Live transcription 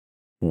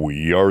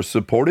We are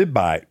supported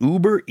by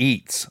Uber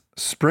Eats.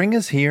 Spring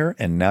is here,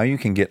 and now you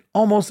can get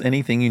almost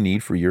anything you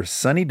need for your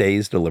sunny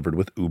days delivered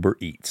with Uber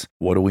Eats.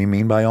 What do we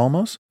mean by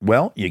almost?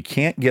 Well, you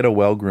can't get a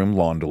well-groomed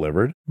lawn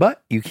delivered,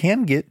 but you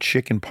can get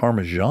chicken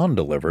parmesan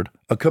delivered.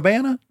 A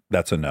cabana?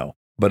 That's a no.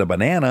 But a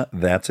banana?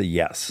 That's a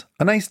yes.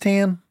 A nice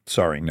tan?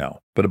 Sorry,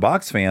 no. But a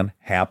box fan?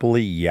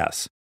 Happily,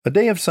 yes. A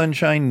day of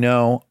sunshine?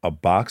 No. A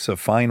box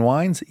of fine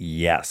wines?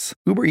 Yes.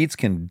 Uber Eats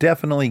can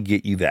definitely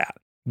get you that.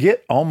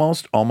 Get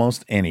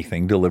almost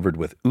anything delivered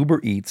with Uber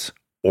Eats.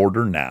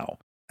 Order now.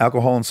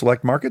 Alcohol in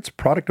select markets,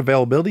 product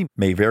availability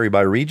may vary by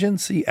region.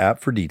 See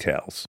app for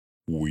details.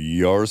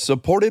 We are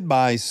supported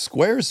by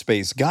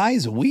Squarespace.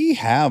 Guys, we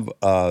have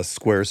a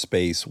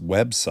Squarespace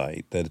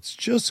website that's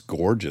just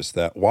gorgeous.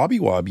 That Wobby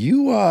Wob,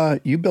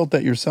 you built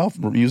that yourself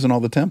using all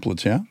the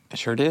templates, yeah? I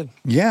sure did.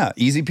 Yeah,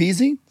 easy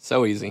peasy?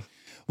 So easy.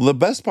 Well, the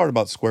best part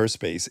about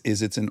Squarespace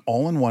is it's an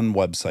all-in-one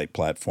website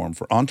platform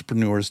for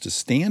entrepreneurs to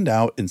stand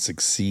out and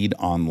succeed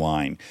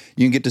online.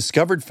 You can get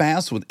discovered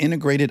fast with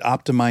integrated,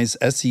 optimized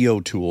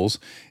SEO tools,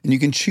 and you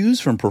can choose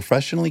from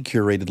professionally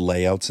curated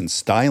layouts and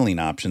styling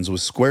options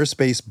with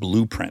Squarespace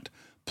Blueprint.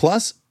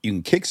 Plus, you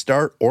can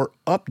kickstart or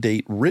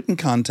update written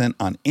content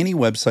on any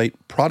website,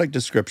 product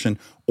description,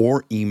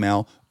 or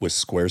email with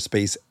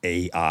Squarespace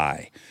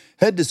AI.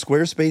 Head to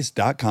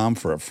squarespace.com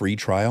for a free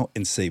trial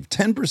and save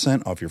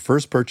 10% off your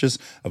first purchase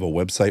of a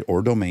website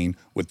or domain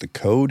with the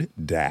code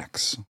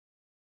DAX.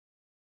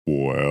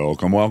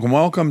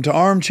 Welcome to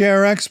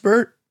Armchair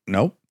Expert.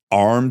 Nope,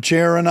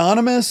 Armchair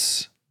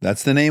Anonymous.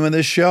 That's the name of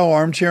this show,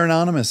 Armchair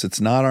Anonymous. It's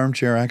not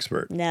Armchair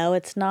Expert. No,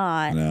 it's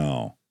not.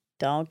 No.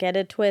 Don't get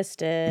it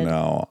twisted.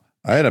 No.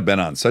 I had been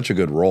on such a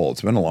good roll.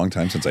 It's been a long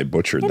time since I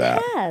butchered that.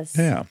 It has.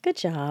 Yeah. Good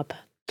job.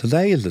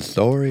 Today is a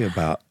story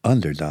about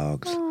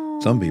underdogs.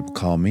 Some people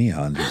call me an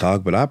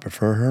underdog, but I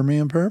prefer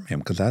Hermium Permium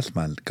because that's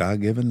my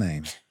God-given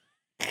name.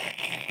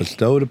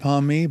 Bestowed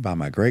upon me by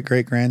my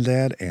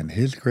great-great-granddad and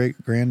his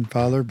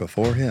great-grandfather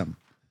before him.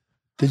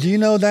 Did you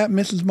know that,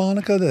 Mrs.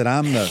 Monica, that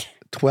I'm the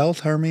 12th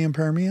Hermium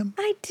Permium?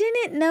 I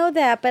didn't know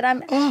that, but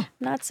I'm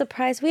not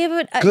surprised. We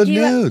have a good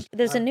news.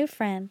 There's a new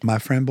friend. My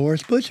friend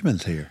Boris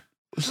Butchman's here.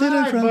 Sit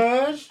in front.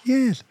 Boris.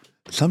 Yes.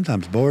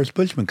 Sometimes Boris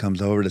Butchman comes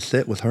over to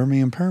sit with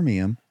Hermium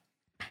Permium.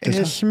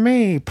 It's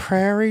me,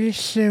 Prairie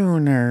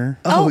Sooner.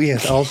 Oh,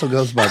 yes. Also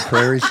goes by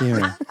Prairie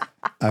Sooner.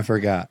 I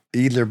forgot.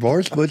 Either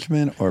Boris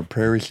Butchman or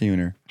Prairie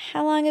Sooner.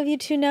 How long have you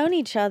two known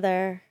each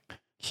other?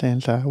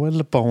 Since I was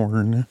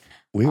born.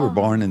 We were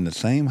born in the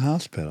same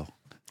hospital.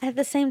 At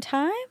the same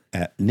time?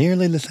 At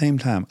nearly the same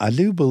time. I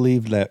do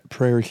believe that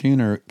Prairie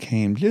Sooner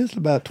came just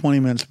about 20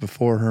 minutes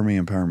before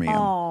Hermium Permium.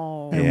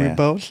 Oh. And we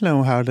both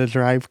know how to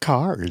drive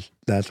cars.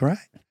 That's right.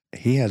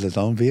 He has his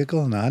own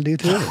vehicle and I do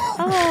too.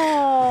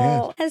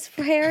 Oh, has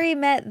Prairie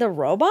met the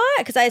robot?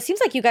 Because it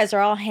seems like you guys are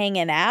all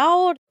hanging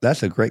out.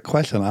 That's a great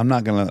question. I'm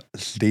not going to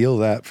steal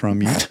that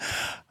from you.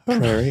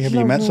 Prairie, have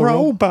you met the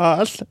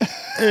robot?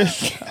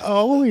 Is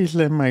always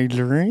in my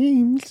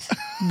dreams,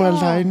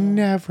 but I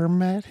never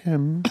met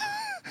him.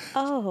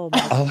 Oh,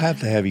 I'll have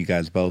to have you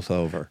guys both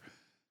over.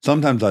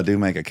 Sometimes I do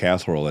make a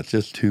casserole that's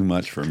just too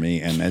much for me.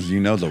 And as you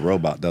know, the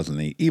robot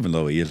doesn't eat, even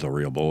though he is a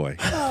real boy.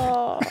 oh.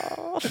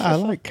 I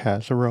like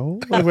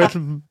casserole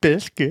with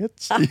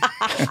biscuits. Wow,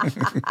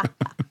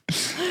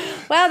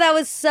 that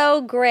was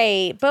so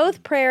great.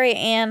 Both Prairie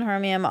and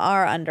Hermium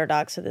are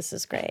underdogs, so this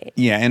is great.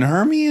 Yeah, and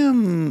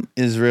Hermium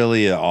is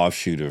really an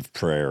offshoot of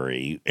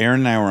Prairie.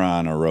 Aaron and I were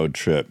on a road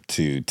trip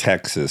to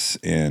Texas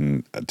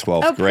in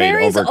 12th grade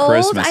Prairie's over old?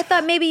 Christmas. I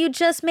thought maybe you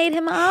just made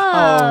him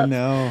up. Oh,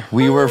 no.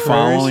 We were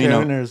Prairie following,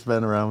 Sooner's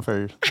been around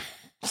for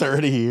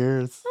 30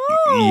 years.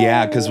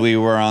 Yeah, because we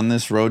were on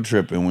this road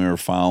trip and we were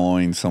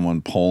following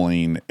someone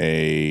pulling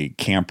a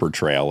camper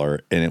trailer,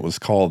 and it was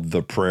called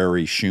the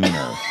Prairie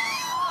Schooner.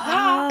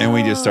 And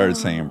we just started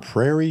saying,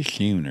 Prairie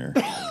Schooner.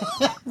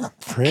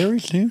 Prairie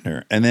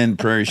Schooner. And then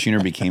Prairie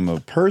Schooner became a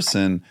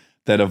person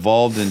that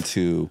evolved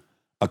into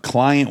a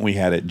client we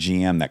had at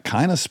GM that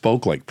kind of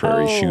spoke like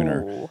Prairie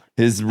Schooner.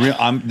 His real,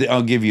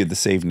 I'll give you the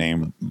safe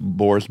name,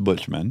 Boris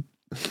Butchman.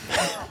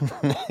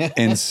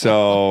 And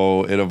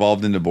so it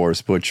evolved into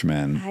Boris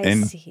Butchman. I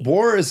see.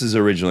 Boris is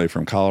originally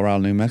from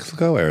Colorado, New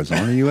Mexico,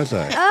 Arizona,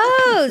 USA.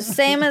 Oh,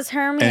 same as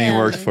Hermium. And he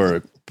works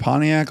for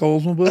Pontiac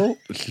Oldsmobile,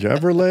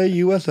 Chevrolet,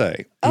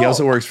 USA. He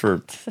also works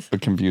for a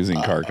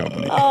confusing car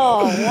company.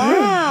 Oh,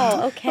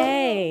 wow.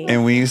 Okay.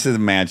 And we used to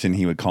imagine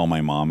he would call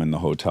my mom in the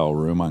hotel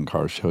room on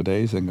car show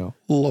days and go,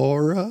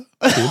 Laura,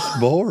 it's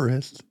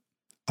Boris.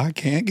 I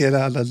can't get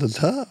out of the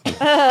tub.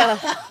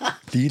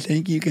 Do you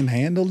think you can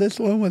handle this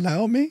one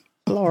without me?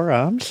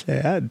 Laura, I'm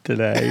sad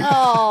today.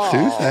 Oh.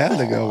 Too sad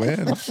to go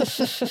in.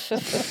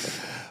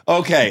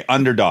 Okay,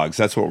 underdogs.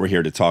 That's what we're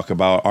here to talk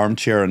about.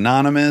 Armchair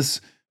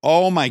Anonymous.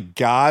 Oh my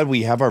God,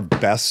 we have our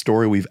best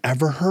story we've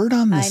ever heard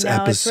on this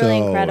episode. It's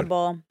really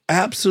incredible.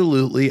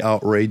 Absolutely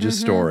outrageous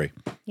story.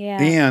 Yeah.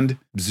 And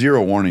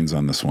zero warnings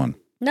on this one.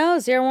 No,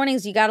 zero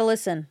warnings. You got to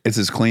listen. It's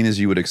as clean as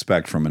you would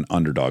expect from an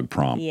underdog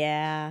prompt.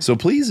 Yeah. So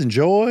please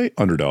enjoy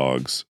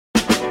Underdogs.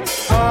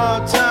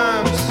 Hard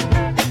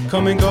times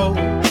come and go.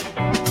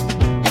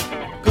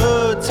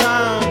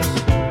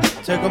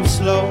 take them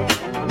slow.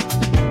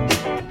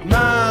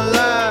 My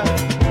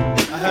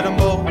life, I had them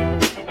both.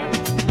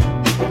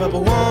 Remember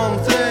one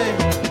thing,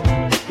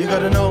 you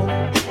gotta know,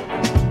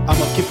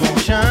 I'ma keep on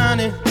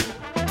shining.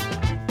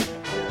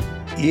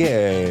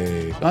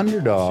 Yay.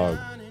 Underdog.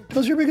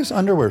 What's your biggest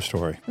underwear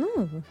story?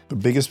 Ooh. The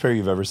biggest pair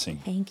you've ever seen?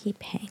 Hanky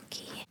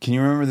panky. Can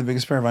you remember the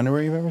biggest pair of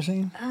underwear you've ever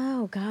seen?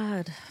 Oh,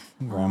 God.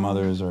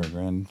 Grandmother's or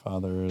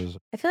grandfather's?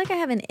 I feel like I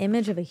have an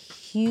image of a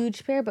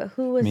huge pair, but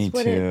who would Me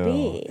it too.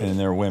 be? And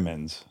they're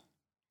women's.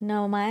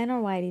 No, mine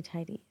are whitey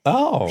tighty.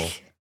 Oh.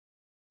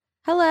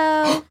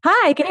 Hello.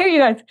 Hi, I can hear you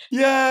guys.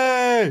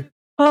 Yay.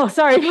 Oh,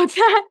 sorry about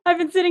that. I've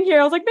been sitting here.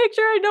 I was like, make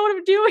sure I know what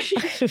I'm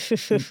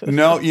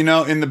doing.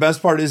 No, and the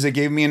best part is it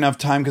gave me enough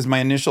time because my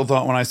initial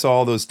thought when I saw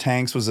all those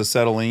tanks was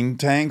acetylene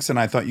tanks, and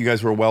I thought you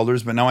guys were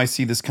welders, but now I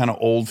see this kind of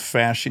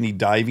old-fashioned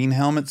diving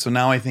helmet, so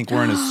now I think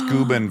we're in a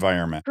scuba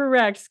environment.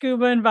 Correct.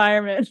 Scuba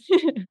environment.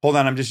 Hold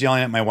on, I'm just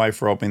yelling at my wife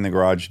for opening the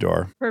garage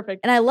door.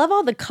 Perfect. And I love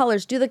all the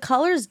colors. Do the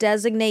colors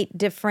designate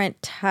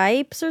different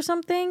types or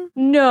something?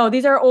 No,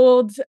 these are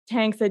old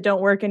tanks that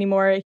don't work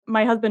anymore.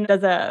 My husband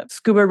does a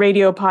scuba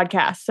radio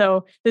podcast.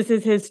 So this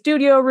is his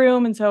studio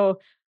room. And so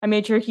I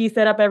made sure he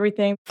set up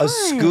everything. A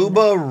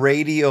scuba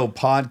radio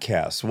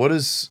podcast. What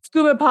is...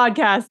 Scuba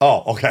podcast.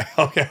 Oh, okay.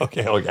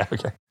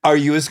 Are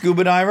you a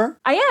scuba diver?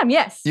 I am,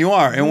 yes. You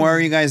are. And where are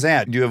you guys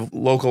at? Do you have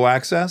local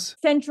access?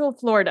 Central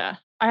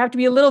Florida. I have to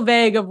be a little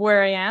vague of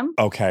where I am.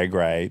 Okay,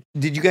 great.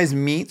 Did you guys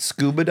meet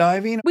scuba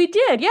diving? We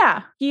did,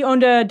 yeah. He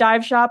owned a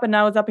dive shop and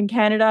I was up in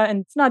Canada,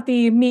 and it's not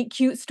the meet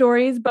cute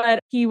stories, but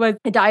he was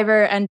a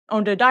diver and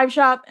owned a dive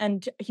shop,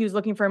 and he was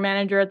looking for a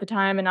manager at the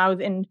time, and I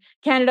was in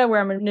Canada where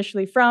I'm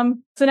initially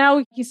from. So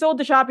now he sold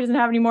the shop, he doesn't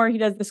have any more. He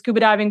does the scuba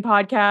diving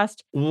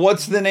podcast.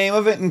 What's the name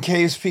of it in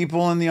case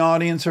people in the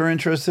audience are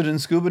interested in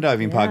scuba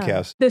diving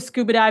podcast? The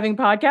Scuba Diving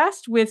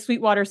Podcast with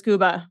Sweetwater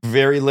Scuba.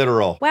 Very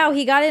literal. Wow,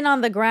 he got in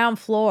on the ground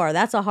floor.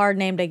 That's a hard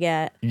name to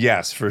get.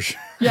 Yes, for sure.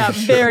 Yeah,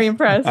 very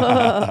impressed.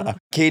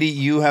 Katie,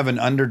 you have an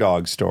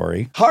underdog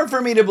story. Hard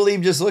for me to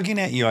believe just looking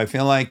at you. I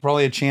feel like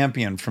probably a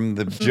champion from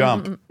the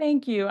jump.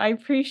 Thank you. I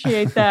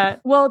appreciate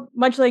that. Well,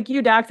 much like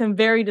you, Dax, I'm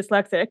very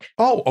dyslexic.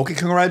 Oh, okay.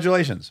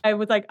 Congratulations. I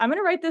was like, I'm going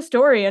to write this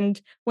story. And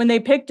when they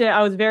picked it,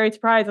 I was very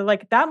surprised. I was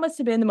like, that must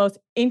have been the most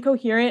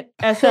incoherent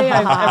essay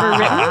I've ever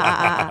written.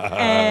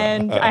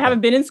 And I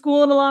haven't been in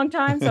school in a long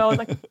time. So I was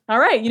like, all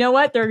right, you know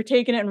what? They're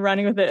taking it and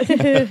running with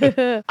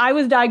it. I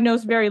was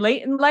diagnosed very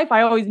late in life.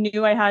 I always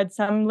knew I had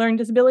some learning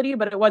disability,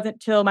 but it wasn't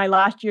till my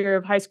last year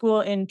of high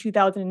school in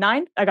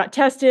 2009. I got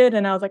tested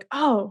and I was like,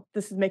 oh,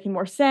 this is making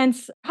more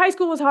sense. High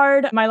school was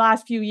hard. My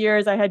last few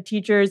years, I had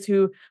teachers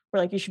who were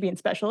like, you should be in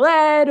special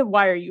ed.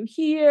 Why are you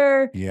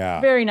here?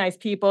 Yeah. Very nice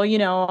people,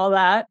 all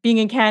that. Being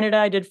in Canada,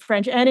 I did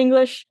French and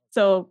English.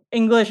 So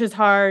English is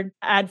hard.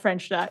 Add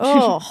French to that.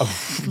 Oh,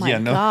 my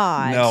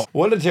God. No.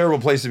 What a terrible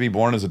place to be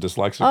born as a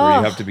dyslexic where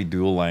you have to be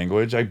dual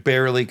language. I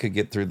barely could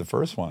get through the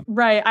first one.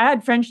 Right. I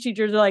had French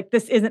teachers who were like,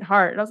 this isn't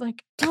hard. I was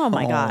like, oh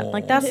my God.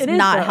 Like, that's It is,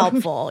 not though.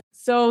 helpful.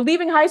 So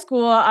leaving high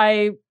school,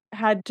 I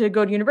had to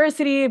go to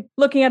university,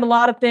 looking at a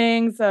lot of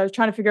things. I was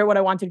trying to figure out what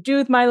I wanted to do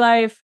with my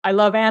life. I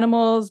love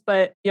animals,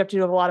 but you have to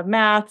do a lot of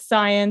math,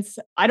 science.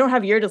 I don't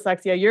have your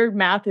dyslexia. Your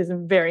math is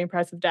very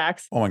impressive,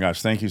 Dax. Oh my goch,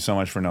 thank you so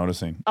much for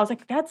noticing. I was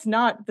like, that's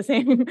not the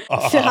same. He's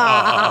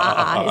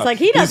like,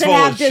 he doesn't full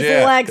have of shit.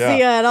 dyslexia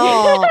Yeah. at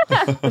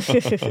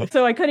all.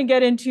 So I couldn't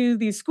get into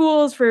these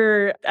schools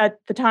at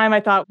the time, I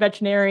thought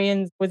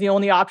veterinarians was the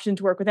only option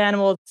to work with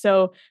animals.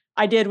 So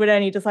I did what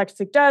any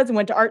dyslexic does and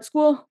went to art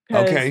school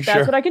because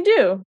that's what I can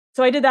do.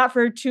 So I did that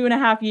for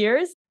 2.5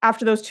 years.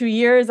 After those 2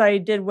 years, I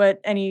did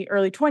what any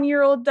early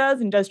 20-year-old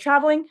does and does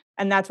traveling.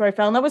 And that's where I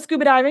fell in love with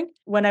scuba diving.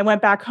 When I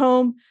went back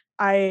home,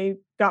 I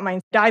got my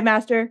dive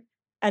master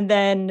and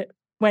then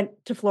went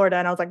to Florida.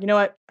 And I was like, you know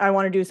what? I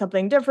want to do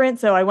something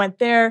different. So I went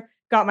there,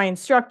 got my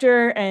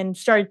instructor, and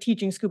started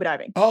teaching scuba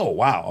diving. Oh,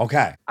 wow.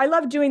 Okay. I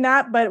loved doing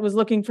that, but was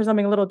looking for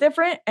something a little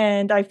different.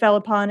 And I fell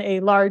upon a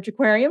large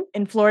aquarium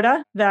in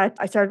Florida that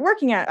I started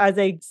working at as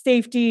a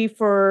safety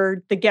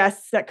for the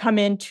guests that come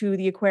into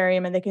the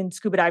aquarium and they can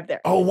scuba dive there.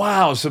 Oh,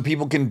 wow. So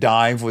people can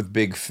dive with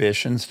big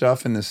fish and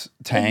stuff in this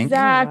tank?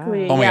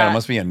 Exactly. Oh my yeah. God, it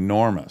must be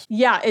enormous.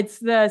 Yeah, it's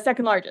the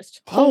second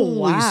largest.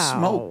 Holy wow.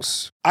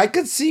 smokes. I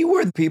could see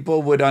where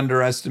people would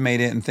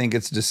underestimate it and think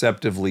it's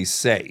deceptively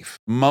safe.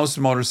 Most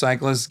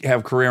motorcyclists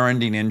have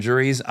career-ending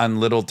injuries on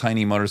little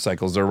tiny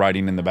motorcycles they're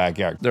riding in the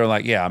backyard. They're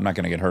like, yeah, I'm not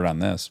going to get hurt on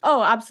this.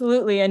 Oh,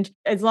 absolutely. And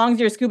as long as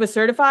you're scuba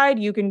certified,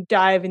 you can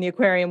dive in the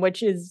aquarium,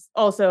 which is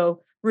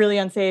also really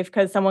unsafe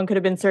because someone could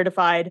have been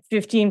certified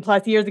 15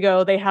 plus years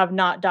ago. They have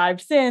not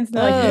dived since. And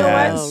they're like, you know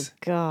what? Oh,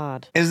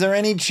 God. Is there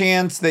any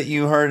chance that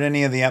you heard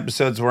any of the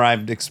episodes where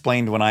I've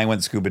explained when I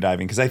went scuba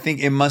diving? Because I think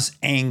it must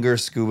anger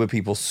scuba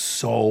people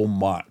so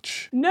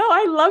much. No,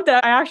 I loved it.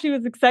 I actually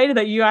was excited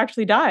that you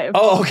actually dived.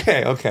 Oh,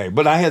 okay.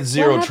 But I had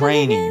zero happened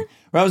training. again?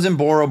 I was in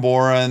Bora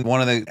Bora and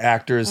one of the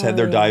actors had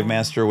their yeah. dive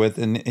master with,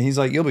 and he's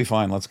like, you'll be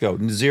fine, let's go.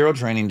 And zero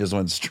training, just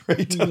went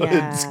straight down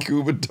Yeah. and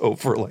scuba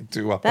dove for like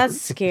 2 hours. That's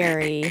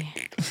scary.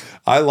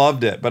 I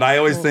loved it. But I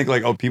always think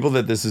like, oh, people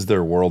that this is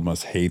their world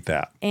must hate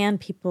that. And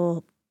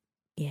people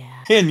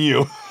Yeah. In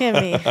you. In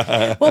me.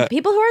 Well,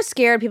 people who are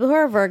scared, people who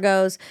are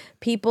Virgos,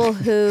 people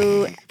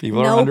who People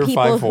are know under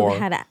people 5'4". who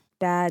had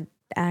bad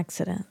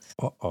accidents.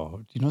 Uh-oh.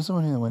 Do you know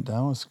someone that went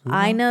down with scuba?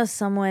 I know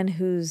someone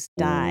who's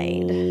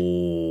died.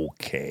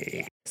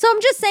 Okay. So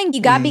I'm just saying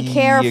you gotta be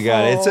careful. You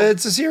got it.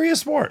 It's a serious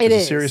sport. It It's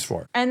is. a serious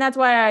sport. And that's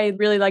why I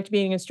really liked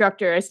being an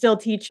instructor. I still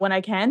teach when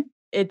I can.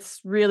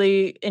 It's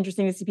really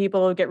interesting to see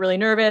people get really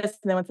nervous.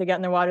 And then once they get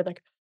in their water,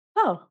 like,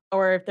 oh,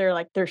 or if they're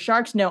like, they're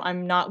sharks, no,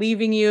 I'm not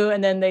leaving you.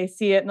 And then they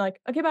see it and like,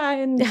 okay, bye.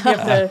 And you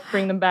have to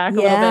bring them back a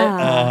little bit.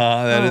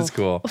 That is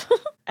cool.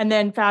 And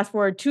then fast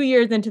forward 2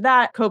 years into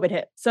that, COVID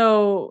hit.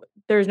 So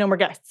there's no more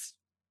guests.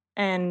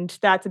 And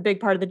that's a big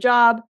part of the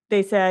job.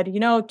 They said,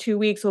 2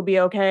 weeks will be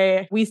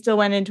okay. We still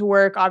went into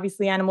work.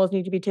 Obviously, animals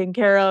need to be taken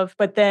care of.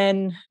 But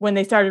then when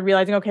they started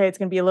realizing, okay, it's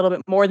going to be a little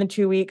bit more than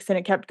 2 weeks and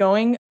it kept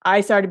going,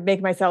 I started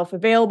making myself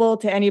available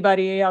to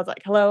anybody. I was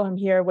like, hello, I'm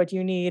here. What do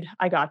you need?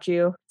 I got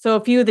you. So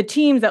a few of the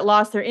teams that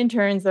lost their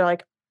interns, they're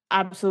like,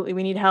 absolutely,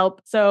 we need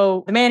help.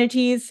 So the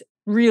manatees,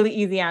 really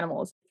easy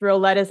animals. Throw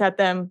lettuce at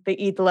them. They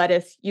eat the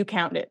lettuce. You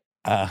count it.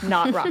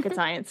 Not rocket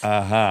science.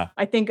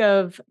 I think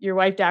of your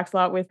wife Dax a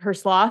lot with her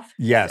sloth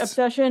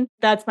obsession.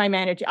 That's my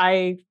manager.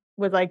 I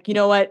was like, you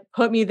know what?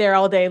 Put me there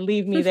all day.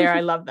 Leave me there.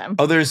 I love them.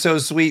 Oh, they're so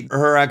sweet.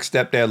 Her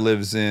ex-stepdad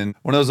lives in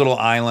one of those little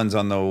islands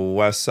on the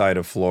west side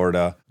of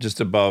Florida,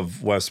 just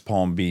above West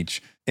Palm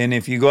Beach. And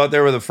if you go out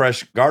there with a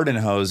fresh garden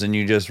hose and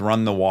you just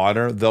run the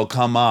water, they'll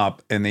come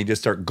up and they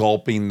just start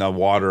gulping the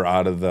water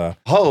out of the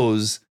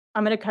hose.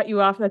 I'm going to cut you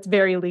off. That's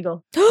very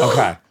illegal.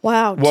 Okay.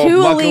 Wow. Well,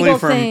 Two illegal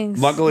things.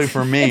 Luckily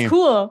for me, it's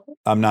cool.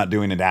 I'm not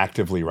doing it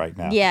actively right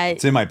now. Yeah.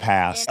 It's in my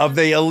past. Of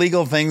the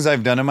illegal things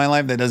I've done in my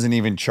life, that doesn't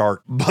even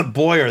chart. But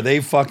boy, are they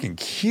fucking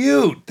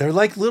cute. They're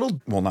like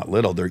not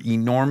little, they're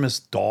enormous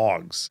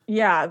dogs.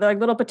 Yeah. They're like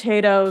little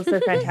potatoes. They're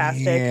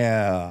fantastic.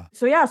 Yeah.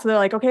 So they're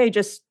like, okay,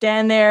 just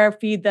stand there,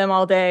 feed them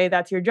all day.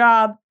 That's your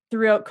job.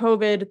 Throughout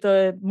COVID,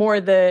 the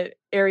more the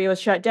area was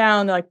shut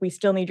down, they're like, we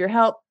still need your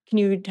help. Can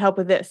you help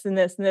with this and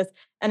this and this?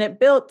 And it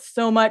built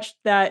so much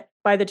that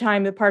by the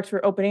time the parks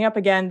were opening up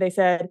again, they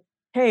said,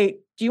 hey,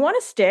 do you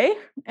want to stay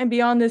and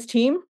be on this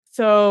team?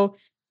 So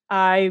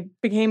I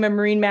became a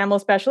marine mammal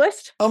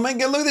specialist. Oh my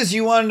God, look at this.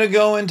 You wanted to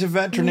go into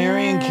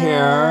veterinarian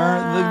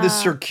care. Look at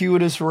this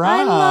circuitous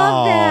route. I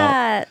love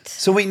that.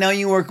 So wait, now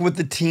you work with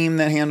the team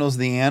that handles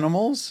the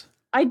animals?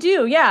 I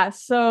do, yeah.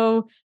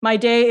 So my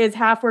day is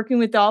half working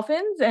with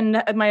dolphins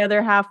and my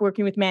other half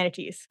working with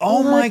manatees.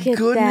 Oh my Look at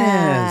goodness.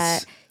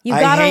 that. You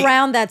got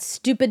around that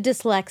stupid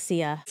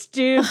dyslexia.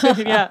 Stupid,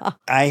 yeah.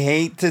 I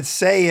hate to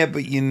say it,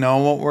 but you know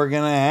what we're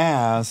going to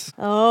ask.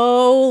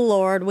 Oh,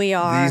 Lord, we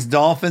are. These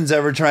dolphins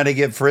ever try to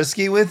get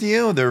frisky with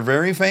you? They're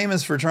very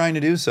famous for trying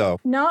to do so.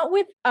 Not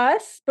with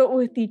us, but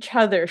with each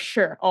other,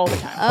 sure, all the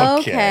time.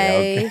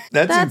 Okay.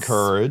 That's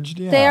encouraged.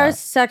 Yeah. They are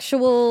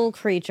sexual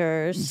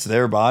creatures. It's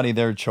their body,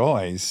 their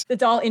choice.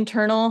 It's all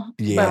internal,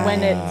 Yeah. but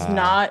when it's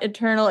not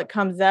internal, it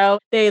comes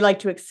out. They like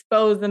to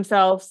expose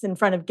themselves in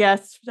front of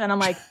guests, and I'm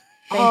like,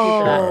 thank you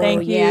for that.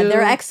 Thank you. Yeah,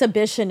 they're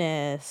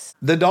exhibitionists.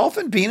 The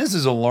dolphin penis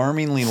is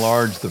alarmingly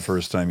large the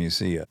first time you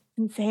see it.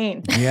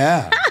 Insane.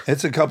 Yeah.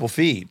 It's a couple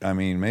feet. I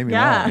mean, maybe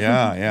Yeah. more.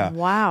 Yeah.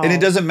 Wow. And it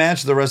doesn't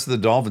match the rest of the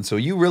dolphin, so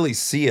you really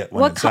see it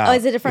when it's out.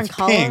 Is it a different It's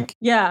color? pink.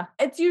 Yeah,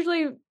 it's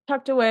usually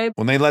tucked away.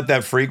 When they let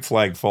that freak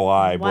flag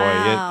fly,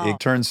 Wow. boy, it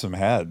turns some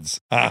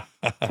heads.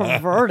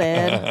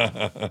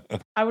 Perverted.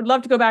 I would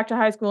love to go back to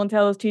high school and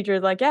tell those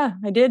teachers, like, yeah,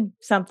 I did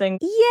something.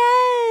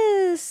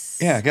 Yes.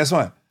 Yeah, guess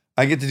what?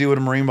 I get to do what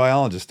a marine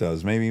biologist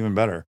does, maybe even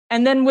better.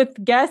 And then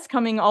with guests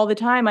coming all the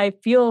time, I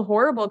feel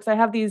horrible because I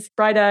have these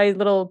bright-eyed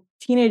little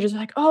teenagers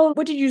like, oh,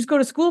 what did you just go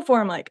to school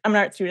for? I'm like, I'm an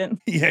art student.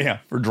 Yeah,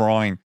 for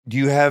drawing. Do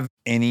you have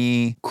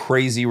any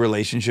crazy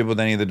relationship with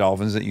any of the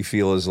dolphins that you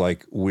feel is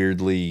like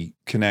weirdly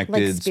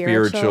connected, Like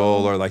spiritual?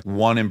 or like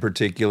one in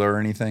particular or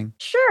anything?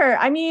 Sure.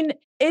 I mean,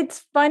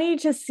 it's funny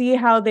to see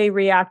how they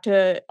react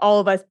to all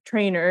of us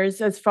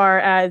trainers as far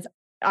as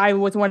I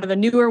was one of the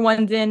newer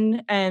ones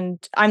in, and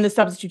I'm the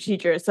substitute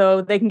teacher.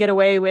 So they can get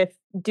away with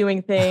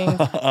doing things.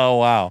 Oh,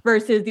 wow.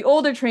 Versus the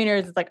older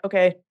trainers, it's like,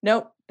 okay,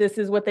 nope, this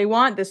is what they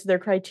want. This is their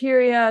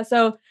criteria.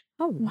 So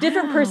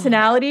different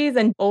personalities,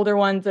 and older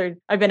ones are,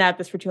 I've been at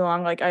this for too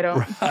long. Like, I don't.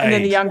 Right. And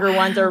then the younger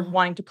ones are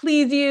wanting to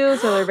please you.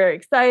 So they're very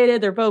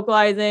excited. They're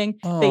vocalizing.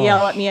 They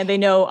yell at me and they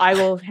know I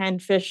will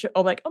hand fish.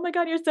 Oh, like, oh my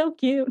God, you're so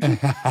cute. I'm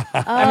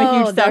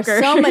a huge They're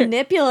sucker. so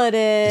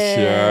manipulative.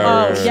 Sure.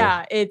 Oh,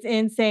 yeah. It's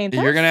insane.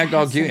 You're going to act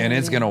all cute and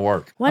it's going to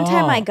work. One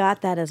time I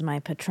got that as my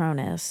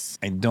Patronus.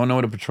 I don't know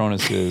what a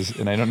Patronus is,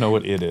 and I don't know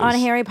what it is. On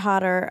Harry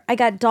Potter, I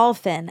got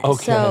dolphin.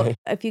 Okay. So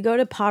if you go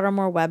to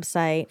Pottermore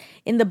website,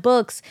 in the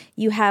books,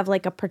 you have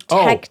like a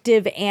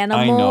protective animal.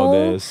 I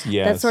know this,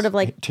 yes. That's sort of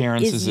like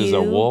Terrence's is you.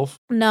 a wolf?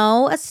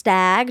 No, a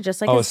stag, just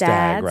like Oh, a a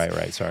stag. stag's.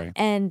 Right, sorry.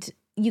 And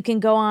you can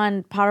go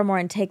on Pottermore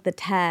and take the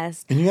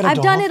test. And you got a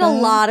I've done it a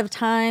dolphin? lot of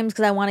times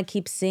because I want to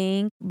keep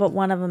seeing, but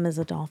one of them is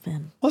a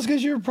dolphin. Well, it's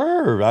because you're a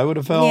perv. I would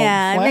have felt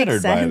Yeah, it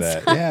makes flattered by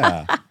sense. that.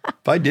 Yeah.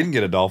 If I didn't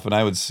get a dolphin,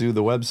 I would sue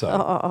the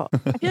website.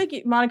 I feel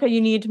like, Monica,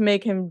 you need to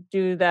make him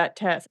do that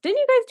test. Didn't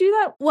you guys do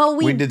that? Well,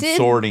 we did did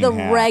sorting the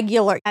hat.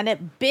 regular, and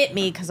it bit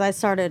me because I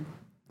started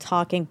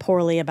talking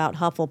poorly about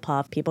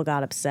Hufflepuff. People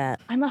got upset.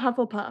 I'm a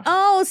Hufflepuff.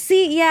 Oh,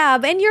 see, yeah,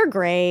 and you're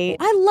great.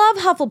 I love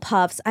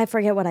Hufflepuffs. I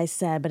forget what I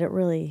said, but it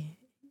really.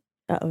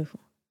 Uh-oh.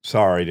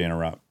 Sorry to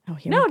interrupt. Oh,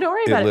 here. No, don't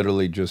worry about It it.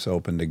 literally just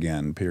opened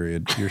again,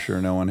 period. You're sure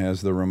no one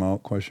has the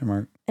remote, question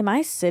mark? Am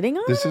I sitting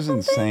on This it or is something?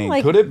 insane.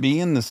 Like, Could it be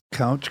in the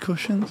couch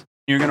cushions?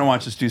 You're going to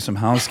watch us do some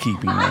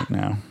housekeeping right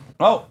now.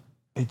 Oh,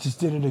 it just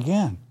did it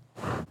again.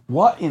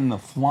 What in the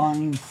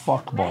flying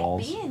fuck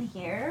balls? be in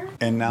here?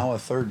 And now a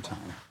third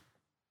time.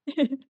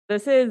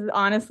 This is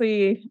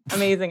honestly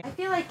amazing. I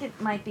feel like it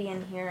might be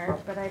in here,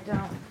 but I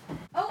don't.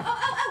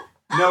 Oh!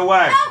 No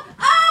way.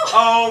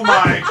 Oh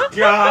my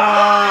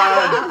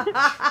God.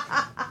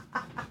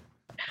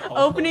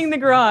 Opening the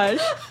garage.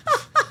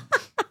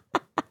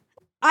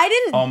 I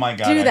didn't Oh my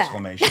God, do that.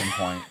 exclamation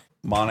point.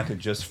 Monica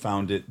just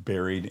found it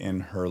buried in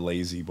her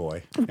lazy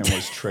boy and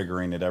was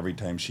triggering it every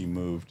time she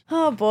moved.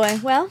 Oh boy.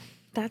 Well,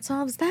 that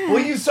solves that.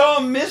 Well, you saw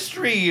a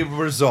mystery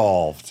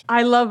resolved.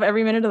 I love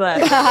every minute of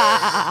that.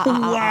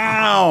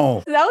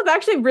 Wow. That was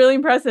actually really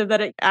impressive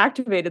that it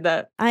activated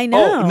that. I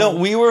know. Oh, no,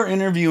 we were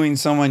interviewing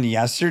someone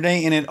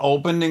yesterday and it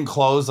opened and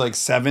closed like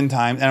 7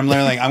 times. And I'm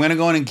literally like, I'm going to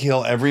go in and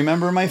kill every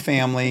member of my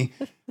family.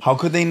 How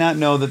could they not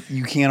know that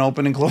you can't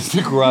open and close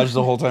the garage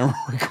the whole time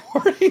we're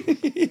recording?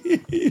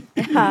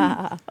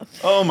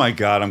 Oh my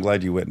God, I'm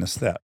glad you witnessed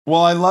that.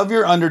 Well, I love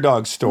your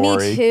underdog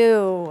story. Me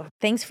too.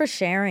 Thanks for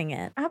sharing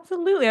it.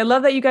 Absolutely. I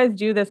love that you guys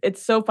do this.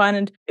 It's so fun.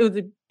 And it was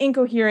an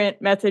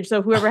incoherent message.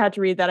 So whoever had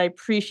to read that, I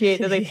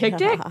appreciate that they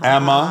picked it.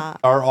 Emma,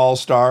 our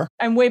all-star.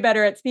 I'm way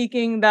better at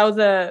speaking. That was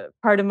a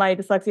part of my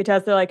dyslexia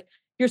test. They're like,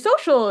 your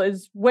social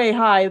is way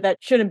high. That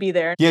shouldn't be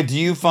there. Yeah, do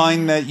you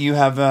find that you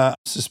have a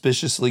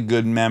suspiciously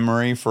good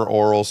memory for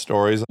oral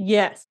stories?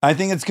 Yes. I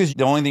think it's because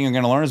the only thing you're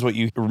going to learn is what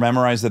you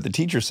memorized that the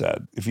teacher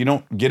said. If you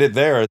don't get it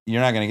there,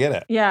 you're not going to get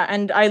it. Yeah.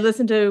 And I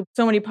listen to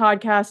so many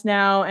podcasts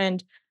now,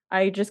 and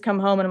I just come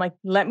home and I'm like,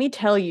 let me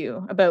tell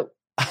you about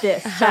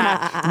this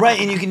fact.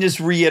 Right, and you can just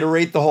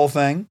reiterate the whole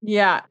thing.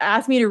 Yeah.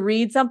 Ask me to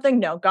read something.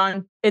 No,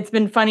 gone. It's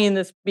been funny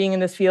being in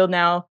this field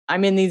now.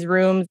 I'm in these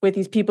rooms with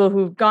these people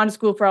who've gone to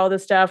school for all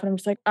this stuff. And I'm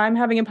just like, I'm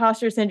having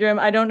imposter syndrome.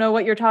 I don't know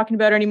what you're talking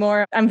about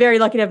anymore. I'm very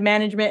lucky to have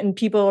management and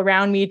people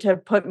around me to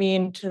put me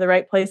into the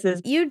right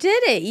places. You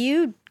did it.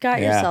 You got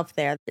Yeah. yourself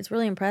there. It's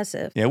really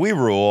impressive. Yeah, we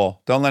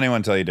rule. Don't let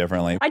anyone tell you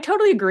differently. I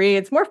totally agree.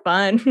 It's more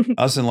fun.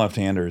 Us and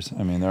left-handers,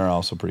 I mean, they're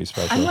also pretty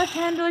special. I'm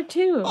left-hander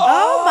too.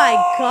 Oh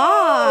my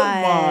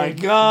God. Oh my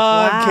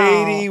God, Wow.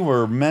 Katie,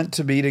 we're meant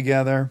to be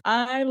together.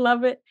 I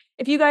love it.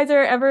 If you guys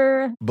are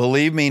ever,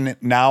 Believe me,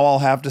 now I'll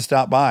have to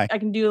stop by. I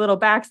can do a little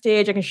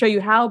backstage. I can show you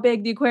how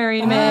big the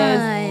aquarium is.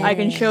 I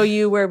can show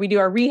you where we do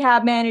our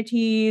rehab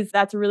manatees.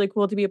 That's really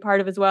cool to be a part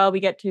of as well.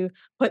 We get to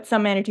put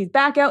some manatees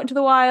back out into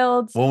the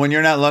wilds. Well, when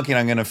you're not looking,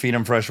 I'm going to feed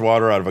them fresh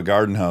water out of a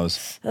garden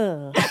hose.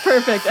 Ugh.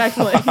 Perfect.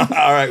 Excellent. All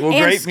right, well,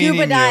 And great meeting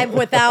scuba you. dive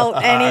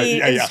without any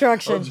Yeah, yeah.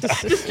 instructions.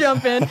 Just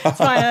jump in. It's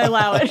fine. I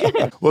allow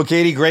it. Well,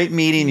 Katie, great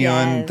meeting you,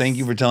 and Yes. thank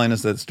you for telling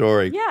us that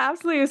story. Yeah,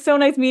 absolutely. It was so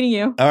nice meeting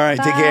you. All right,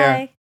 take care.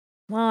 Bye.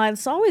 Well,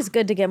 it's always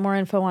good to get more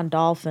info on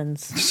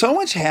dolphins. So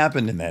much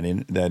happened in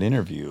that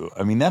interview.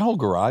 I mean, that whole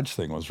garage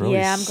thing was really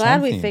Yeah, I'm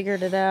glad we something.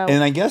 figured it out.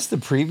 And I guess the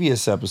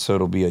previous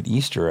episode will be an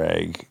Easter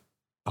egg.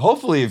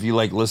 Hopefully, if you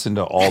listen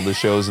to all the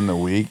shows in the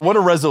week, what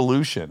a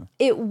resolution.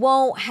 It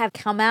won't have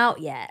come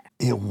out yet.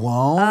 It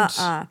won't.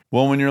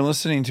 Well, when you're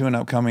listening to an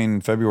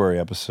upcoming February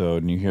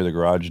episode and you hear the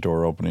garage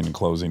door opening and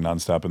closing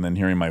nonstop, and then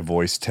hearing my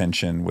voice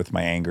tension with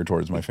my anger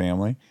towards my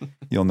family,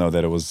 you'll know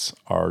that it was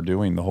our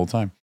doing the whole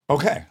time.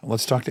 Okay,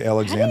 let's talk to How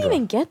Alexandra. did you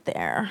even get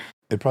there?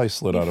 It probably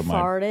slid out of my.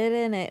 Farted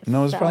in it.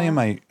 No, it was probably in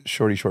my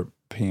short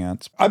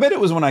pants. I bet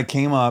it was when I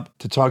came up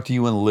to talk to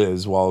you and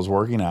Liz while I was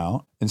working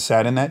out and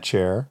sat in that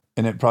chair,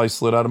 and it probably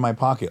slid out of my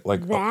pocket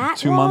like that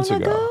 2 long months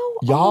ago.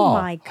 Yeah. Oh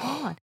my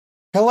God.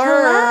 Hello.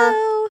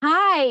 Hello.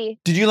 Hi.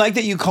 Did you like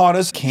that you caught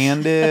us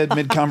candid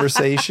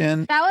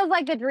mid-conversation? That was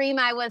like the dream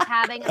I was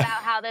having about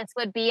how this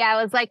would be.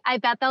 I was like, I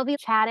bet they'll be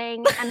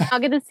chatting and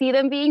I'll get to see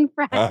them being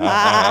friends, which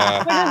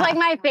is like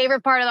my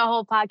favorite part of the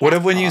whole podcast. What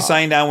if when you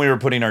signed down, we were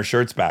putting our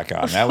shirts back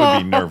on? That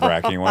would be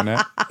nerve-wracking, wouldn't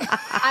it?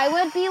 I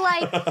would be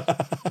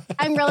like,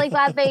 I'm really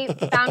glad they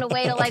found a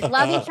way to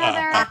love each other.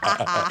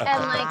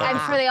 And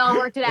I'm sure they all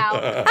worked it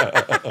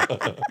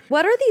out.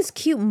 What are these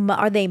cute?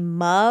 Are they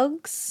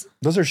mugs?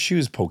 Those are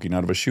shoes poking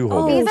out of a shoe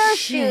holder. These are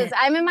shit. shoes.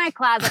 I'm in my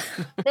closet.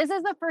 This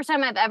is the first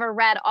time I've ever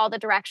read all the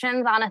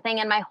directions on a thing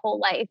in my whole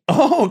life.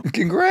 Oh,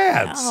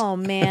 congrats. Oh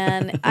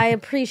man, I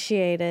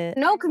appreciate it.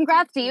 No,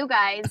 congrats to you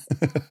guys.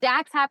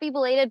 Dax, happy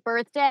belated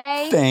birthday.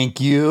 Thank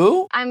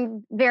you.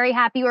 I'm very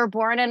happy you were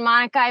born. And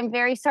Monica, I'm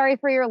very sorry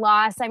for your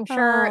loss. I'm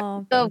sure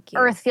Oh, the thank you.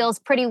 earth feels feels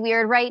pretty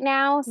weird right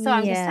now. So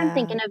I'm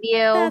thinking of you.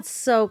 That's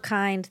so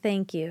kind.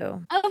 Thank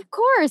you. Of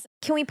course.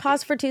 Can we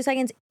pause for 2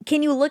 seconds?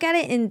 Can you look at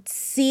it and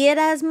see it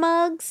as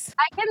mugs?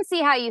 I can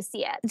see how you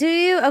see it. Do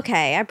you?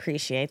 Okay, I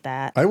appreciate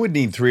that. I would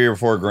need 3 or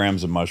 4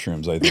 grams of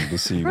mushrooms, I think, to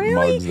see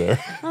Really? mugs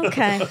there.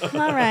 Okay,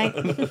 all right.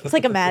 It's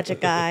like a magic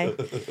guy.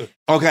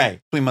 Okay,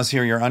 we must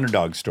hear your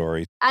underdog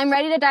story. I'm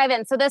ready to dive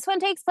in. So this one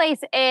takes place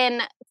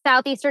in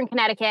southeastern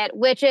Connecticut,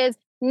 which is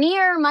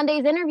near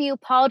Monday's interview,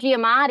 Paul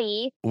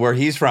Giamatti. Where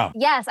he's from.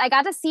 Yes, I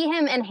got to see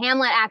him in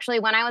Hamlet actually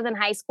when I was in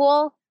high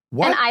school.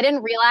 What? And I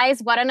didn't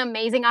realize what an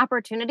amazing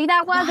opportunity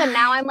that was. And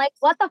now I'm like,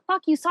 what the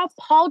fuck? You saw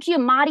Paul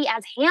Giamatti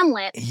as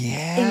Hamlet?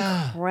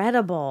 Yeah.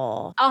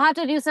 Incredible. I'll have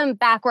to do some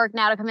back work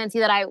now to convince you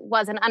that I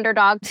was an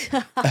underdog.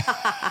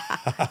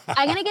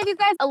 I'm going to give you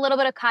guys a little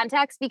bit of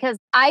context because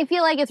I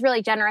feel like it's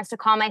really generous to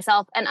call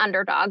myself an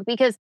underdog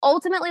because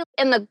ultimately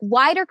in the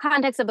wider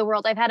context of the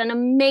world, I've had an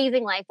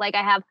amazing life. Like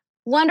I have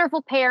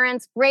wonderful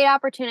parents, great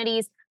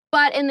opportunities.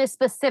 But in this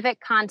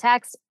specific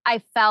context,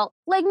 I felt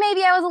like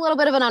maybe I was a little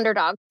bit of an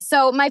underdog.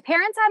 So my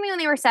parents had me when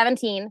they were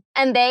 17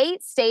 and they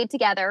stayed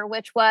together,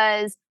 which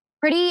was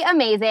pretty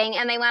amazing.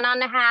 And they went on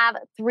to have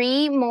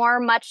 3 more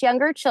much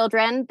younger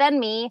children than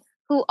me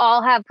who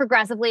all have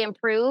progressively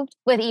improved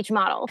with each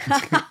model.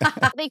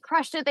 They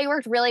crushed it. They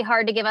worked really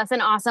hard to give us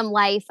an awesome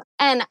life.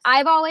 And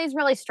I've always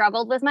really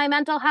struggled with my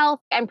mental health.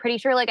 I'm pretty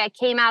sure like I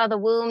came out of the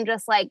womb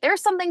just like, there's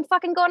something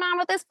fucking going on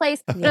with this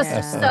place.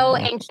 Just so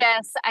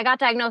anxious. I got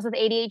diagnosed with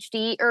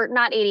ADHD, or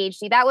not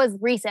ADHD. That was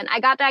recent.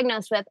 I got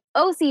diagnosed with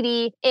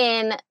OCD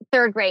in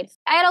 3rd grade.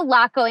 I had a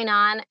lot going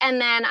on.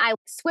 And then I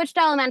switched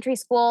elementary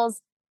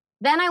schools.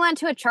 Then I went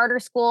to a charter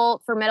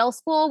school for middle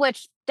school,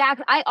 which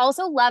I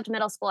also loved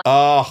middle school.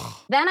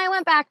 Oh. Then I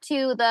went back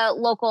to the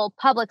local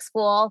public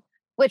school,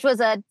 which was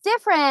a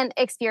different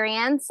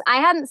experience. I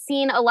hadn't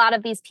seen a lot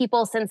of these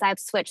people since I've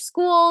switched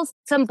schools.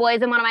 Some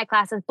boys in one of my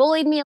classes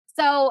bullied me.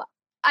 So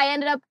I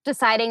ended up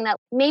deciding that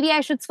maybe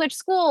I should switch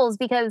schools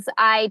because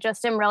I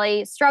just am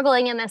really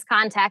struggling in this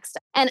context.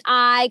 And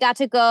I got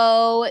to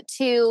go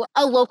to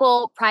a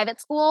local private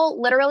school,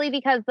 literally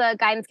because the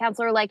guidance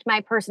counselor liked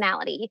my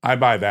personality. I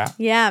buy that.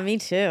 Yeah, me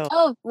too.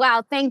 Oh,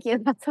 wow. Thank you.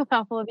 That's so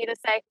helpful of you to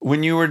say.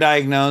 When you were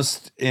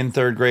diagnosed in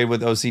 3rd grade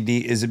with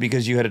OCD, is it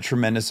because you had a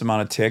tremendous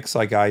amount of tics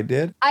like I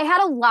did? I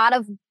had a lot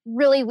of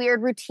really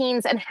weird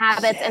routines and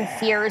habits and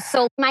fears.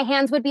 So my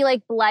hands would be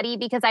like bloody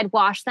because I'd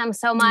wash them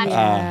so much.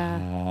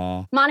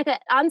 Monica,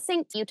 on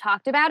Sync, you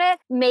talked about it,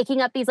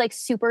 making up these like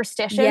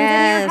superstitions in your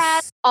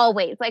head.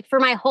 Always, like for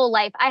my whole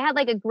life. I had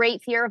like a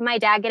great fear of my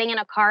dad getting in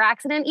a car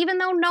accident, even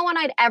though no one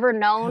I'd ever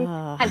known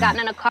had gotten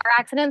in a car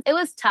accident. It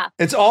was tough.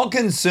 It's all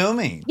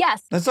consuming.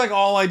 Yes. That's like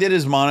all I did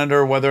is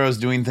monitor whether I was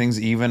doing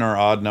things even or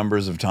odd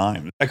numbers of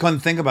times. I couldn't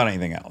think about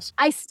anything else.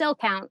 I still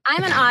count.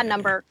 I'm an odd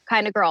number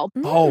kind of girl.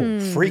 Oh,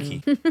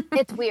 freaky.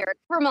 It's weird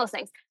for most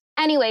things.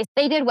 Anyways,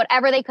 they did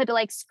whatever they could to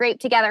like scrape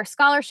together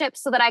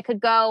scholarships so that I could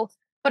go.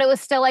 But it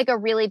was still like a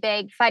really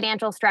big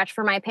financial stretch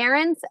for my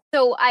parents.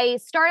 So I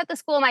started the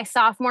school my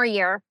sophomore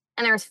year,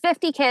 and there was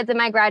 50 kids in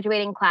my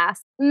graduating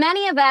class.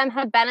 Many of them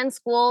had been in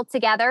school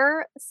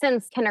together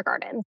since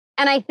kindergarten.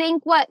 And I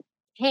think what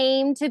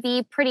came to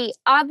be pretty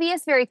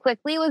obvious very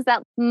quickly was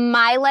that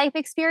my life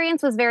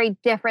experience was very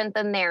different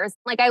than theirs.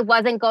 Like I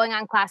wasn't going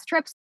on class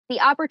trips.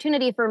 The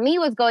opportunity for me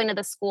was going to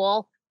the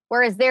school,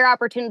 whereas their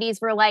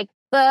opportunities were like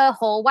the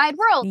whole wide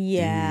world.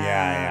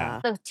 Yeah.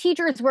 The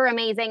teachers were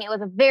amazing. It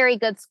was a very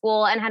good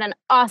school and had an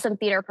awesome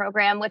theater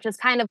program, which is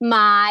kind of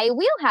my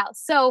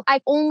wheelhouse. So I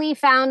only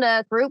found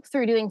a group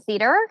through doing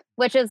theater,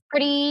 which is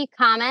pretty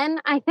common,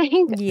 I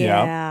think.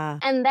 Yeah.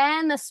 And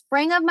then the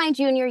spring of my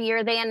junior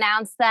year, they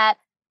announced that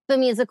the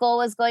musical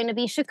was going to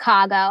be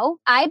Chicago.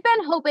 I'd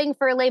been hoping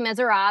for Les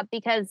Miserables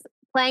because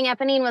playing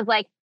Eponine was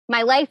like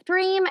my life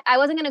dream. I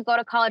wasn't going to go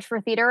to college for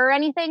theater or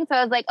anything. So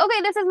I was like,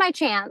 okay, this is my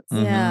chance.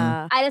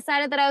 Yeah. I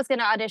decided that I was going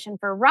to audition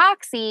for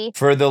Roxy.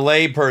 For the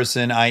lay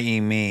person,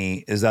 i.e.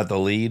 me, is that the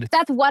lead?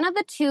 That's one of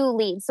the 2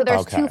 leads. So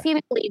there's 2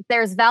 female leads.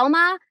 There's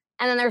Velma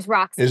and then there's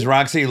Roxy. Is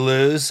Roxy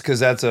loose? Because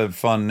that's a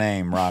fun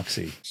name,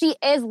 Roxy. She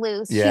is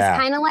loose. Yeah.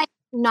 She's kind of like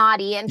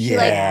naughty and she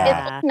like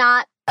is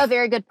not a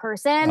very good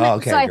person. Oh,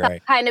 okay, so I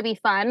great. thought kind of be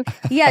fun.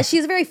 Yeah,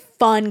 she's a very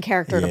fun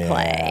character to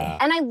play.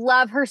 And I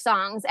love her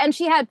songs. And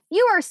she had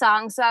fewer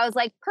songs. So I was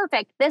like,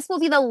 perfect. This will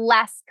be the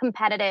less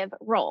competitive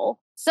role.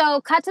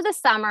 So cut to the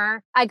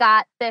summer, I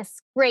got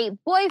this great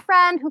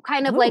boyfriend who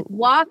kind of like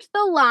walked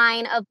the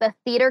line of the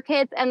theater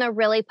kids and the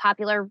really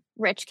popular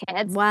rich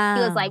kids. Wow.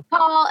 He was like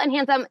tall and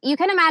handsome. You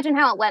can imagine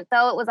how it went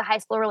though. It was a high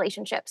school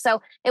relationship.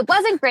 So it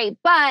wasn't great,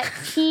 but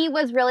he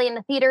was really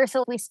into theater.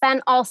 So we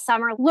spent all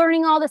summer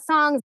learning all the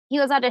songs. He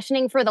was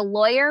auditioning for the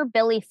lawyer,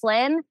 Billy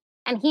Flynn.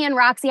 And he and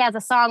Roxy has a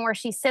song where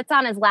she sits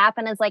on his lap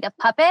and is like a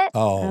puppet.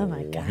 Oh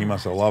my God. He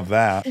must have loved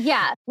that.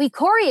 Yeah. We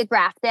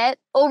choreographed it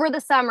over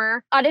the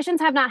summer. Auditions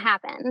have not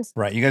happened.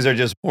 Right. You guys are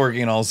just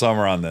working all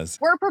summer on this.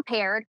 We're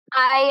prepared.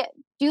 I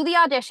do the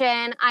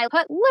audition. I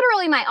put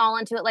literally my all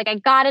into it. Like I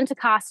got into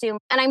costume.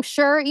 And I'm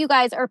sure you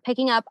guys are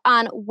picking up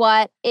on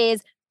what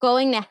is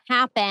going to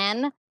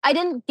happen. I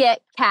didn't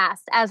get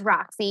cast as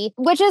Roxy,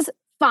 which is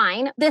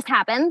fine. This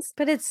happens.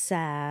 But it's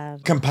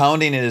sad.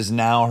 Compounding it is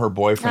now her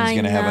boyfriend's I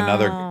going to have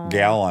another know.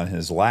 gal on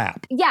his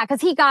lap. Yeah,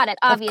 because he got it,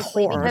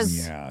 obviously, course.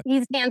 because Yeah.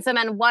 he's handsome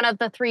and one of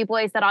the 3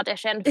 boys that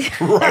auditioned.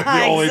 Right,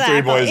 the only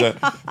 3 boys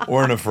Exactly. that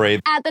weren't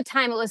afraid. At the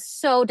time, it was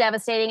so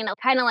devastating and it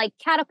kind of like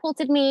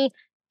catapulted me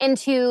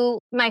into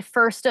my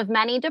first of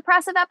many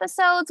depressive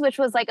episodes, which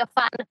was like a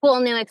fun, cool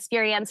new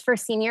experience for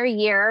senior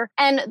year.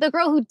 And the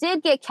girl who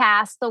did get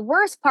cast, the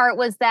worst part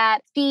was that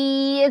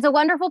she is a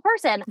wonderful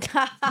person.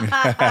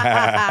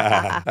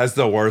 That's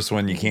the worst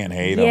one. You can't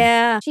hate them.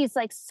 Yeah. She's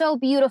like so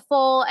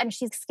beautiful and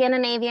she's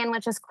Scandinavian,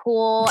 which is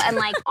cool. And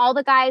like all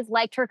the guys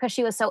liked her because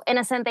she was so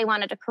innocent. They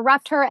wanted to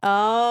corrupt her.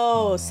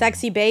 Oh,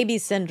 sexy baby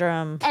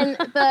syndrome. And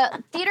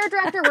the theater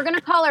director, we're going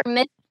to call her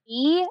Miss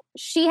B,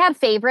 she had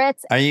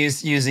favorites. Are you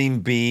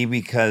using B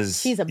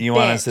because She's a you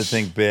want us to bitch.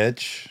 think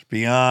bitch?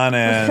 Be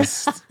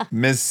honest.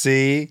 Miss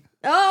C?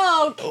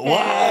 Okay.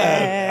 What?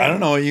 I don't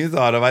know what you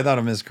thought of. I thought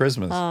of Miss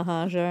Christmas.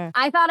 Sure.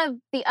 I thought of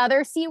the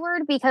other C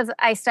word because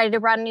I studied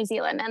abroad in New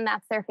Zealand and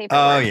that's their favorite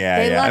Oh, word. yeah,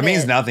 They yeah. love It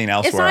means it. nothing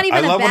elsewhere. not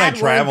even I a love when I bad word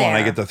travel and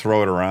I there. get to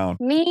throw it around.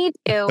 Me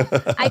too.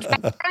 I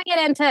tried to get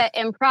into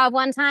improv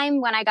one time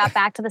when I got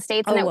back to the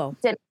States and whoa.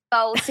 it didn't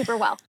go super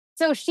well.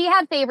 So she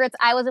had favorites.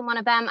 I wasn't one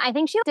of them. I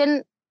think she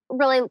didn't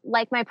really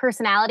like my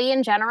personality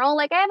in general.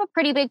 Like I have a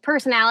pretty big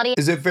personality.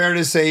 Is it fair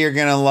to say you're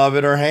going to love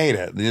it or hate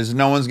it? There's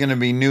no one's going to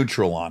be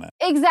neutral on it.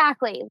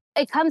 Exactly.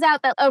 It comes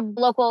out that a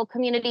local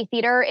community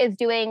theater is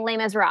doing Les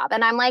Miserables.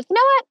 And I'm like, you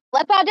know what?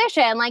 Let's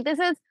audition. Like this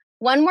is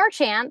one more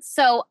chance.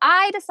 So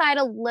I decide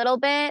a little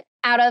bit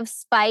out of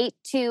spite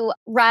to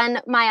run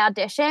my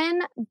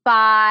audition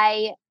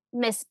by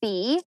Miss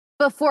B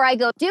before I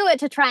go do it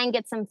to try and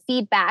get some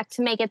feedback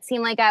to make it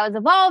seem like I was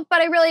evolved.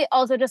 But I really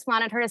also just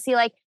wanted her to see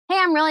like, hey,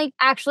 I'm really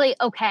actually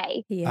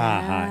okay.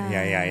 Yeah.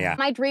 Yeah.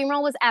 My dream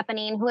role was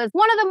Eponine, who is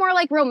one of the more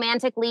like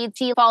romantic leads.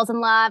 She falls in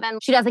love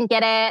and she doesn't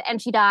get it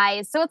and she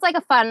dies. So it's like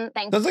a fun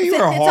thing. Sounds like you were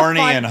It's a horny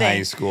fun in thing.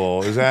 high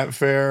school. Is that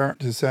fair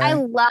to say? I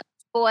love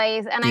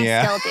boys and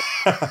I still do.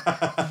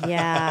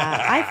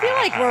 Yeah. I feel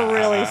like we're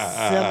really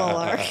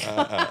similar.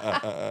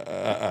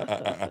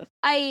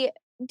 I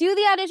do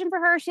the audition for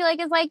her. She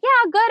like is like,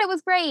 yeah, good. It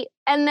was great.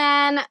 And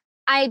then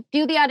I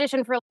do the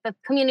audition for the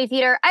community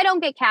theater. I don't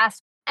get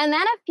cast. And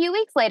then a few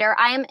weeks later,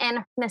 I am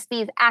in Miss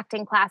B's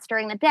acting class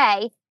during the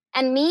day.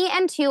 And me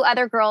and 2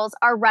 other girls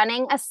are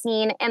running a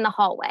scene in the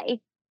hallway.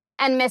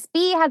 And Miss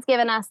B has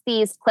given us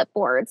these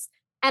clipboards.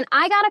 And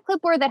I got a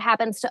clipboard that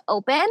happens to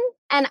open.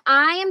 And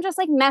I am just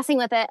like messing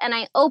with it. And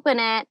I open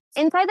it.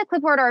 Inside the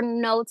clipboard are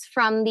notes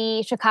from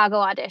the Chicago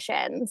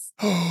auditions.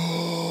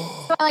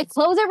 So I like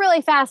close it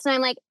really fast. And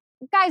I'm like,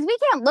 guys, we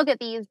can't look at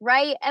these,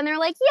 right? And they're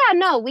like, yeah,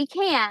 no, we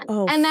can.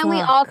 Oh, and then we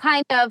fuck. all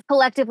kind of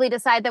collectively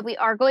decide that we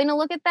are going to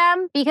look at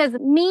them because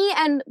me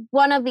and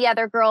one of the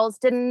other girls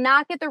did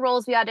not get the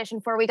roles we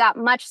auditioned for. We got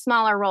much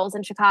smaller roles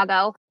in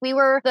Chicago. We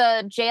were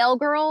the jail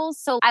girls.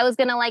 So I was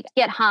going to like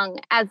get hung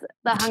as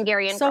the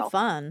Hungarian So girl.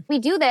 fun. We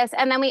do this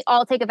and then we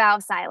all take a vow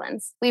of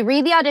silence. We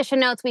read the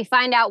audition notes. We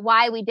find out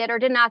why we did or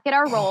did not get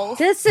our roles.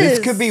 This This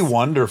is could be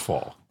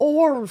wonderful.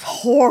 or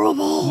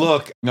horrible.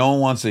 Look, no one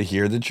wants to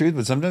hear the truth,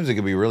 but sometimes it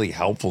could be really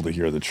helpful to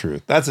hear the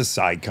truth. That's a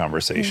side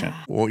conversation.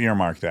 We'll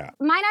earmark that.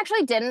 Mine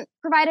actually didn't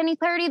provide any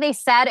clarity. They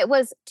said it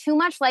was too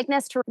much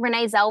likeness to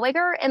Renee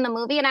Zellweger in the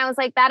movie. And I was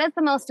like, that is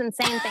the most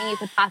insane thing you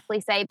could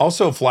possibly say.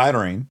 Also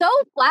flattering. So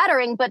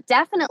flattering, but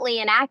definitely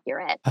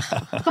inaccurate.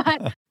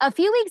 But a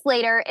few weeks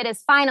later, it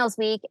is finals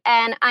week,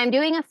 and I'm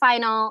doing a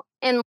final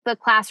in the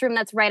classroom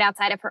that's right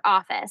outside of her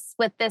office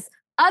with this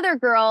other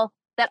girl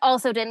that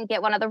also didn't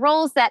get one of the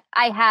roles that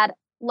I had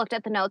looked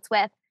at the notes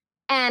with.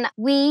 And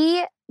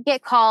we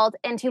get called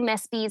into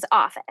Miss B's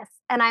office.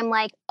 And I'm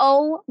like,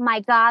 oh my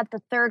God, the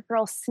third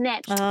girl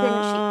snitched, didn't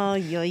Oh,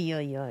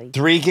 yo.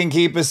 3 can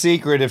keep a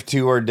secret if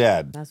 2 are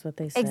dead. That's what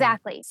they she? say.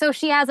 Exactly. So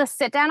she has us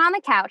sit down on the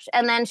couch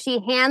and then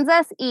she hands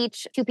us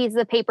each 2 pieces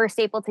of paper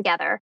stapled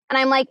together. And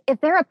I'm like, is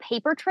there a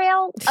paper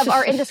trail of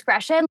our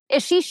indiscretion?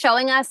 Is she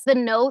showing us the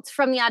notes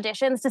from the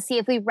auditions to see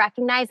if we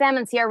recognize them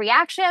and see our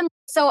reaction?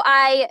 So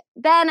I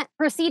then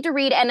proceed to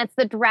read, and it's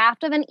the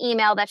draft of an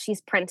email that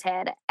she's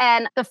printed.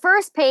 And the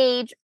first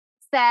page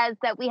says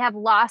that we have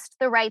lost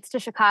the rights to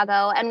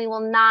Chicago and we will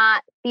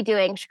not be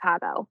doing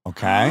Chicago.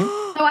 Okay.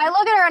 So I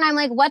look at her and I'm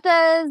like, what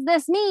does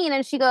this mean?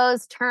 And she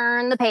goes,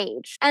 turn the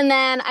page. And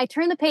then I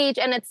turn the page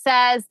and it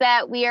says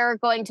that we are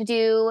going to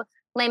do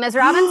Les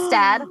Miserables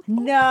instead.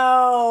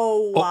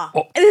 No.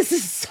 Oh. This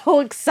is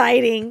so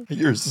exciting.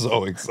 You're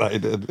so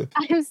excited.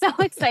 I'm so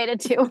excited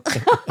too.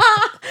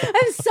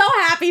 I'm so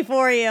happy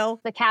for you.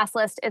 The cast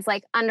list is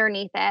like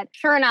underneath it.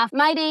 Sure enough,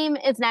 my name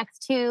is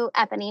next to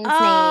Eponine's name.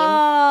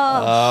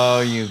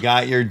 Oh, you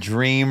got your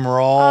dream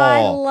role. I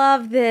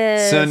love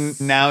this.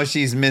 So now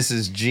she's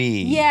Mrs.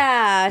 G.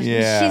 Yeah.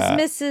 Yeah.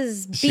 She's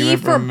Mrs. She B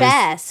went for from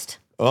best.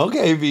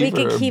 Okay, B We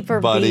for could keep her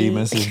Buddy, B.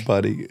 Mrs.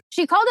 Buddy.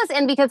 She called us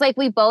in because like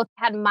we both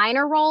had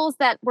minor roles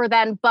that were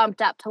then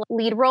bumped up to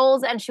lead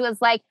roles. And she was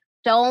like,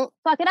 don't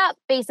fuck it up,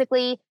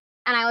 basically.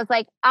 And I was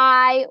like,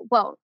 I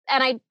won't.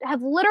 And I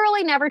have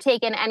literally never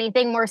taken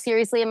anything more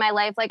seriously in my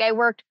life. Like I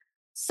worked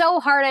so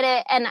hard at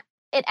it, and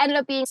it ended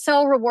up being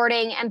so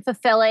rewarding and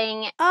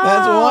fulfilling.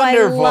 That's Oh,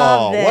 wonderful. I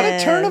love What a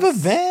turn of this.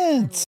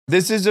 events.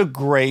 This is a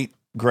great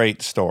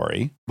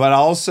story. But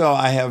also,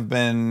 I have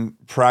been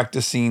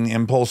practicing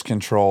impulse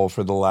control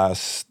for the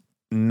last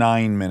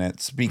 9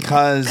 minutes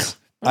because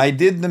I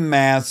did the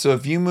math. So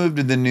if you moved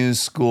to the new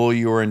school,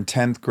 you were in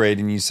 10th grade,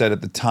 and you said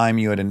at the time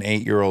you had an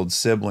 8-year-old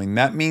sibling.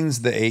 That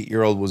means the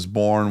 8-year-old was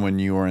born when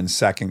you were in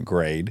 2nd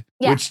grade,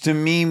 Yeah. which to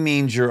me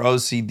means your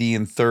OCD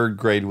in 3rd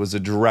grade was a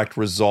direct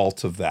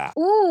result of that.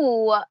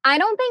 Ooh, I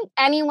don't think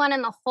anyone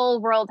in the whole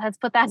world has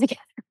put that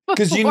together.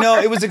 Because, you know,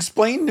 it was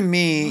explained to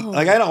me,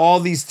 like I had all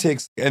these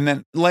tics. And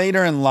then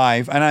later in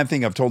life, and I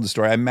think I've told the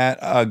story, I met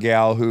a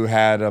gal who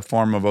had a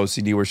form of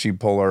OCD where she'd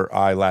pull her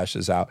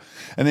eyelashes out.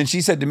 And then she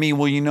said to me,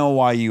 well, you know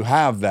why you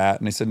have that?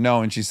 And I said,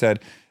 no. And she said,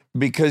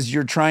 because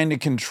you're trying to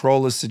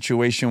control a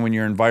situation when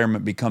your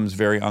environment becomes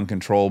very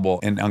uncontrollable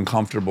and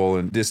uncomfortable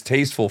and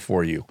distasteful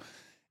for you.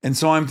 And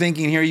so I'm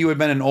thinking here, you had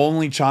been an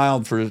only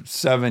child for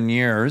 7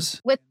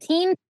 years. With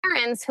teen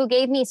parents who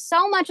gave me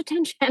so much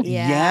attention.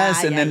 Yeah,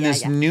 Yes, and then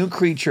this new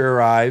creature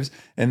arrives,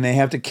 and they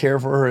have to care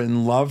for her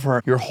and love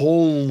her. Your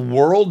whole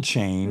world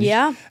changed.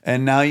 Yeah.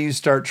 And now you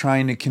start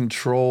trying to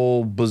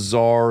control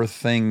bizarre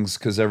things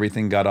because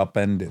everything got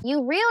upended.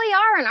 You really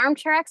are an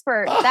armchair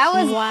expert. That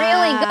was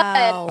really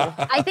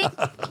good. I think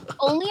the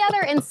only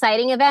other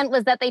inciting event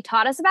was that they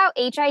taught us about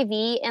HIV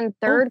in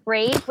 3rd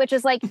grade, which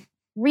is like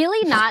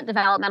really not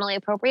developmentally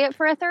appropriate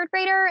for a 3rd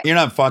grader. You're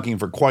not fucking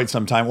for quite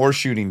some time or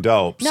shooting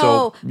dope. No,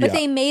 so, but yeah.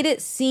 they made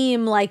it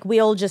seem like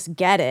we'll just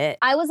get it.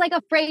 I was like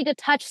afraid to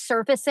touch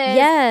surfaces.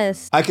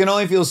 Yes. I can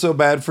only feel so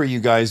bad for you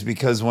guys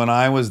because when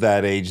I was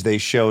that age, they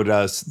showed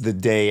us the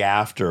day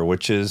after,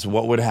 which is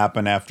what would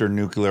happen after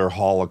nuclear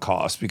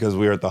holocaust because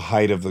we were at the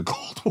height of the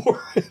Cold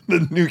War,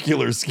 the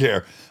nuclear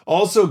scare.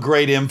 Also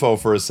great info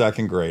for a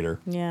 2nd grader.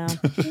 Yeah.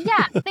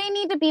 Yeah, they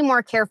need to be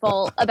more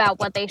careful about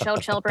what they show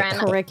children.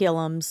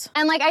 Curriculums.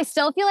 And like, I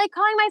still feel like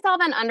calling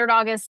myself an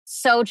underdog is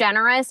so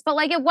generous, but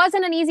like, it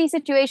wasn't an easy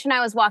situation I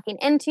was walking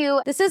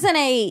into. This isn't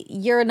a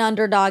you're an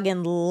underdog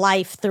in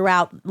life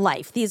throughout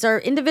life. These are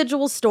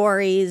individual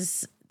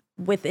stories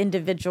with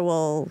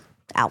individual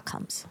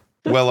outcomes.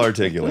 Well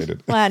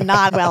articulated. Well,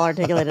 not well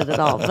articulated at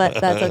all, but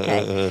that's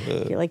okay.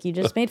 I feel like you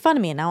just made fun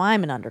of me and now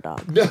I'm an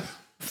underdog.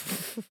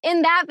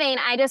 In that vein,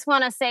 I just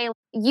want to say,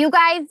 you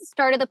guys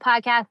started the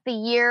podcast the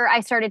year I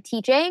started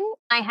teaching.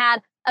 I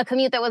had a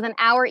commute that was an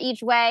hour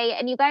each way,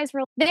 and you guys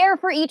were there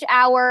for each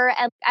hour.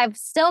 And I've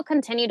still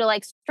continued to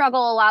like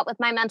struggle a lot with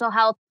my mental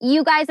health.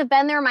 You guys have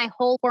been there my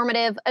whole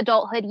formative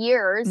adulthood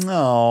years.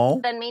 No.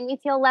 That made me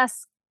feel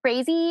less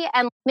crazy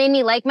and made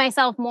me like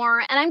myself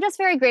more. And I'm just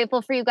very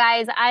grateful for you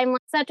guys. I'm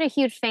such a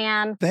huge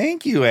fan.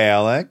 Thank you,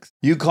 Alex.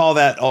 You call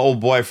that old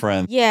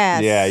boyfriend.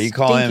 Yes. Yeah, you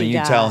call him and Stinky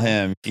you tell guy.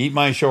 him, eat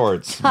my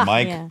shorts,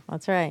 Mike. Yeah,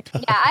 that's right.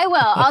 Yeah, I will.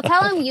 I'll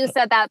tell him you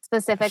said that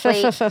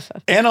specifically.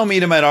 And I'll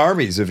meet him at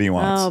Arby's if he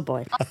wants. Oh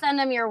boy. I'll send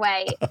them your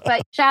way.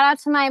 But shout out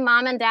to my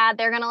mom and dad.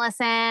 They're going to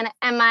listen.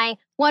 And my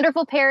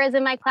wonderful paras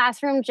in my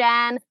classroom,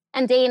 Jen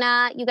and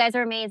Dana. You guys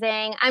are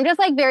amazing. I'm just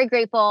like very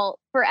grateful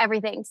for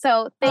everything.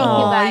 So thank you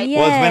Aw, guys. yeah.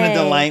 Well, it's been a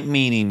Yay. delight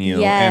meeting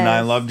you, and I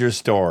Yes. loved your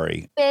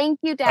story. Thank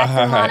you, Dax All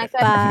and right. Monica.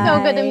 It's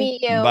so good to Bye.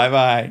 meet you.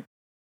 Bye-bye.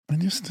 I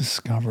just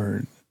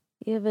discovered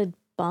You have a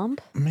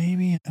bump?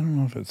 maybe, I don't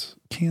know if it's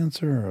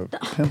cancer or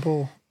a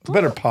pimple. I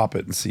better pop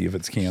it and see if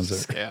it's cancer.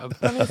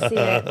 Let me see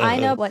it. I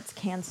know what's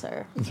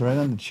cancer. It's right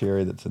on the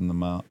cherry that's in the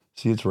mouth.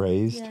 See, it's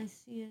raised. I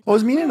see it. I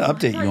was meaning to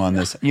update you on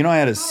this. You know, I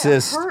had a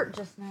cyst. Hurt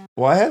just now.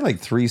 Well, I had like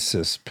 3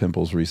 cyst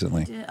pimples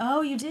recently.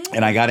 Oh, you did?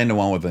 And I got into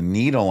one with a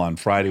needle on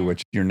Friday,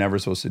 which you're never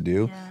supposed to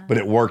do, but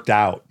it worked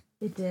out.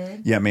 It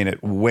did. Yeah, it made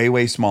it way,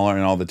 way smaller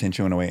and all the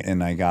tension went away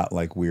and I got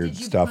like weird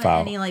stuff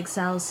out. Any like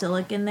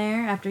salicylic in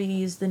there after you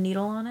used the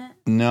needle on it?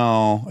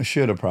 No, I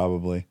should have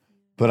probably.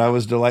 But I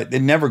was delighted.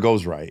 It never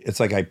goes right. It's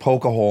like I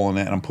poke a hole in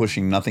it and I'm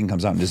pushing, nothing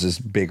comes out and this is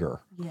bigger.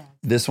 Yeah.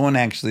 This one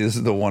actually, this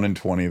is the 1 in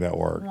 20 that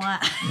worked. Wow.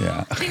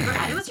 Yeah.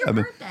 It was your I've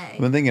birthday.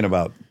 been thinking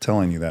about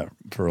telling you that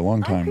for a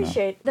long I time now.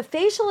 appreciate the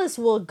facialist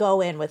will go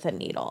in with a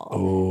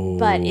needle,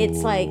 but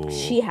it's like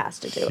she has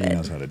to do She it.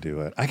 knows how to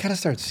do it. I got to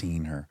start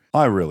seeing her.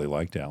 I really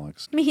liked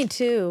Alex. Me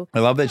too. I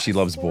love that she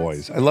loves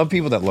boys. I love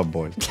people that love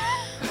boys.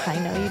 I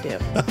know you do.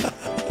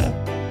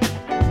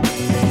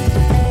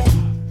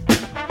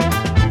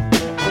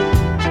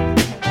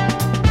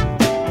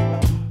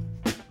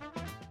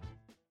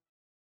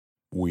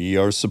 We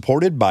are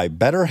supported by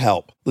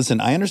BetterHelp.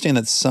 Listen, I understand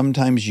that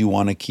sometimes you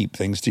want to keep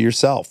things to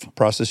yourself,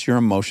 process your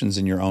emotions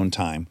in your own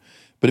time.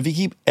 But if you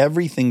keep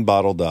everything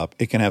bottled up,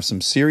 it can have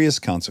some serious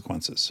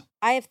consequences.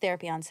 I have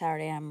therapy on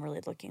Saturday. I'm really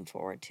looking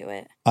forward to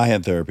it. I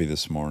had therapy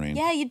this morning.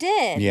 Yeah, you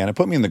did. Yeah, and it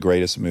put me in the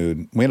greatest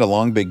mood. We had a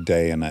long, big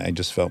day, and I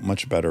just felt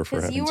much better for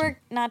Because having you were,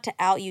 not to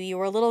out you, you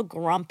were a little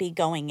grumpy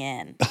going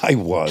in. I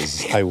was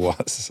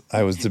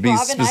to be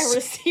Rob and I specific.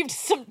 received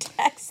some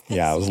texts.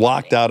 Yeah, I was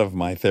locked out of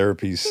my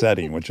therapy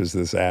setting, which is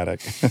this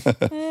attic.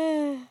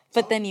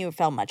 But then you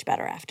felt much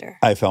better after.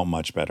 I felt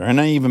much better, and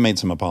I even made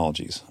some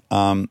apologies.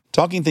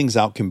 Talking things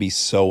out can be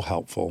so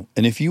helpful,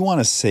 and if you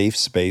want a safe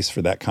space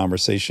for that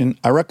conversation,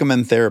 I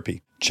recommend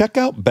therapy. Check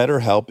out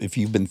BetterHelp if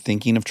you've been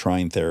thinking of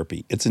trying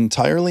therapy. It's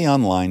entirely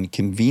online,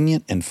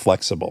 convenient, and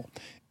flexible.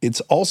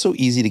 It's also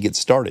easy to get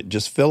started.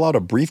 Just fill out a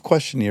brief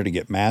questionnaire to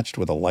get matched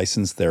with a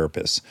licensed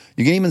therapist.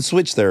 You can even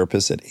switch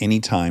therapists at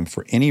any time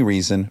for any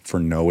reason for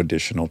no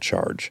additional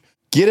charge.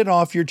 Get it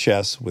off your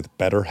chest with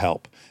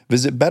BetterHelp.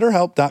 Visit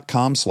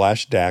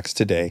BetterHelp.com/Dax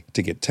today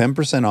to get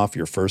 10% off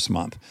your first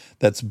month.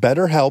 That's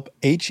BetterHelp,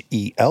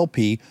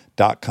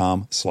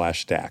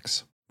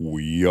 HELP.com/Dax.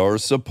 We are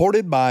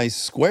supported by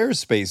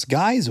Squarespace.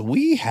 Guys,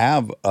 we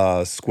have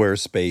a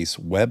Squarespace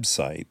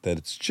website that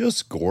it's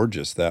just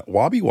gorgeous. That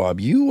Wobby Wob,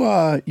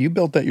 you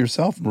built that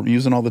yourself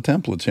using all the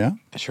templates, yeah?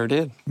 I sure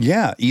did.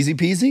 Yeah, easy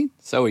peasy?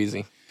 So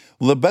easy.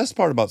 Well, the best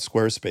part about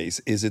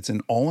Squarespace is it's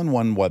an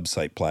all-in-one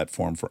website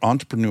platform for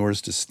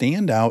entrepreneurs to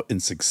stand out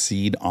and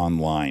succeed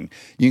online.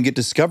 You can get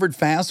discovered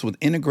fast with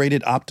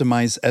integrated,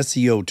 optimized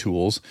SEO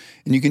tools,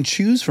 and you can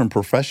choose from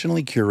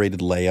professionally curated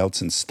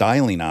layouts and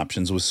styling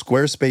options with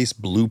Squarespace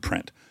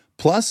Blueprint.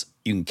 Plus,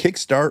 you can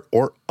kickstart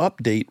or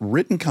update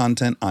written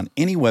content on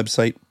any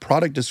website,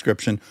 product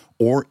description,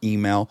 or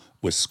email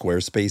with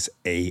Squarespace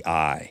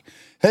AI.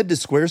 Head to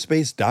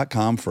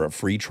squarespace.com for a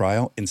free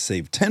trial and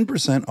save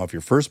 10% off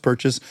your first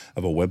purchase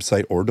of a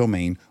website or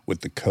domain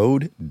with the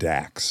code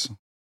DAX.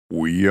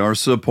 We are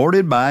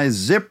supported by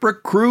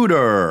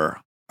ZipRecruiter.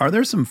 Are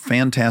there some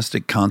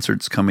fantastic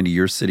concerts coming to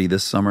your city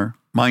this summer?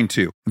 Mine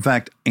too. In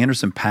fact,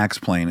 Anderson .Paak's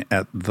playing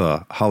at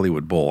the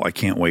Hollywood Bowl. I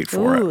can't wait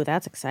for it. Ooh,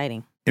 that's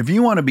exciting. If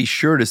you want to be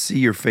sure to see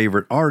your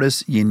favorite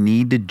artists, you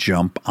need to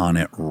jump on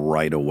it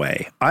right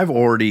away. I've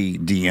already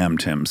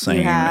DM'd him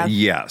saying,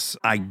 yes,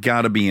 I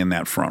got to be in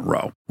that front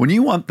row. When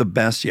you want the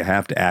best, you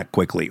have to act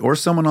quickly, or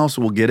someone else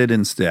will get it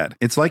instead.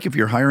 It's like if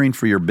you're hiring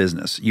for your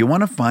business. You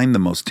want to find the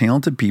most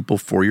talented people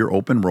for your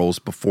open roles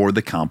before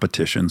the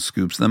competition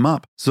scoops them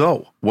up.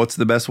 So, what's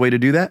the best way to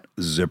do that?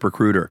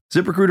 ZipRecruiter.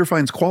 ZipRecruiter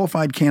finds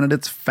qualified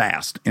candidates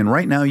fast, and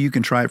right now you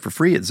can try it for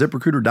free at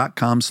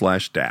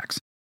ZipRecruiter.com/Dax.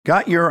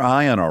 Got your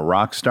eye on a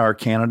rock star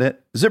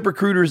candidate?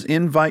 ZipRecruiter's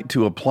invite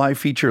to apply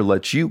feature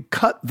lets you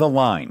cut the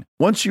line.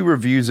 Once you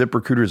review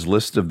ZipRecruiter's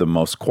list of the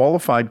most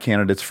qualified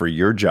candidates for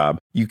your job,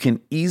 you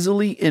can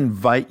easily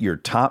invite your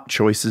top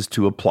choices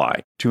to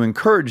apply to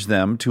encourage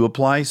them to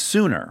apply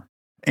sooner.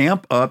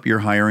 Amp up your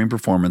hiring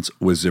performance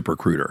with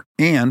ZipRecruiter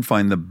and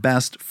find the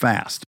best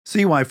fast.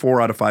 See why 4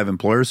 out of 5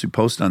 employers who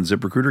post on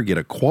ZipRecruiter get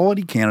a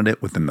quality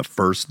candidate within the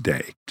first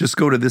day. Just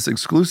go to this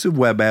exclusive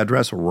web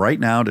address right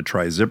now to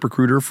try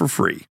ZipRecruiter for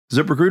free.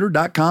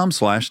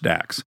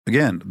 ZipRecruiter.com/Dax.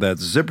 Again,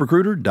 that's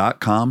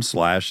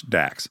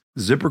ZipRecruiter.com/Dax.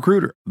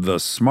 ZipRecruiter, the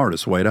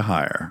smartest way to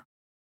hire.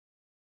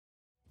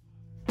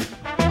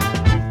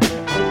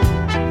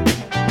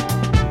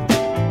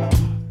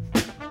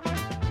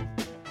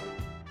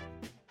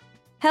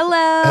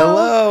 Hello.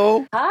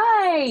 Hello.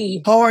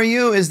 Hi. How are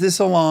you? Is this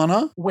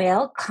Alana?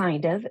 Well,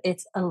 kind of.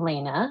 It's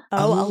Elena.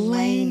 Oh,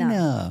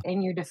 Elena.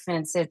 In your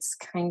defense, it's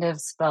kind of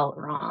spelled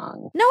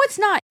wrong. No, it's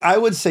not. I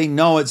would say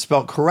no, it's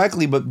spelled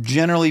correctly, but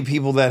generally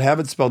people that have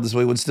it spelled this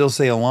way would still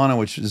say Alana,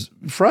 which is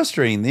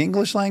frustrating. The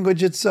English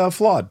language, it's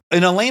flawed.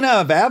 And Elena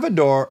of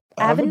Avador.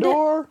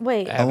 Avador?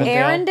 Wait,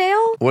 Avondale?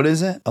 Arendelle? What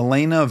is it?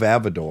 Elena of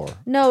Avador.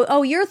 No.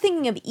 Oh, you're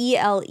thinking of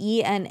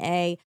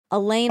Elena.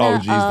 Elena Oh,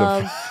 geez.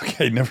 of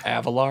Okay, never.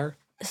 Avalar?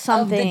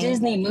 something. Of the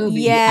Disney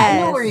movie. Yes. I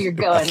know where you're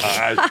going.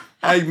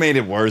 I made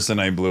it worse and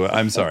I blew it.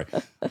 I'm sorry.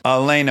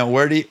 Elena,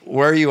 where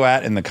are you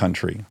at in the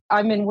country?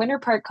 I'm in Winter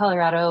Park,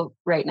 Colorado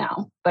right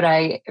now, but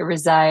I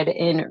reside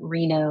in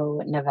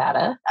Reno,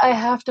 Nevada. I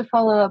have to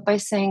follow up by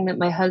saying that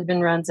my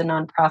husband runs a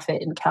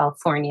nonprofit in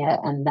California,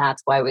 and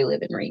that's why we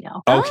live in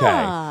Reno. Okay.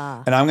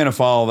 Ah. And I'm going to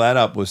follow that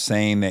up with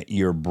saying that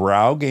your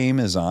brow game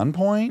is on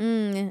point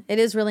It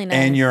is really nice.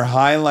 and your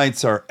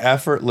highlights are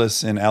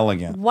effortless and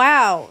elegant.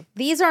 Wow.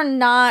 These are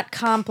not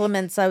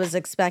compliments I was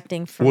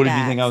expecting from What did you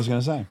Dax. think I was going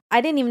to say?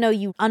 I didn't even know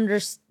you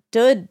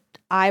understood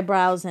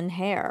eyebrows and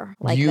hair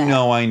like you that.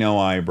 know I know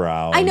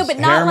eyebrows. I know, but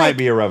not hair might like-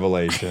 be a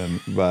revelation,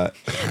 but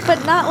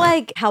But not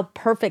like how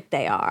perfect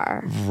they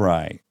are.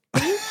 right.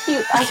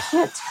 I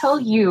can't tell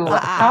you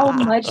how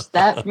much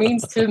that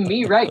means to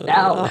me right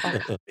now.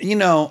 You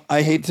know,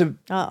 I hate to.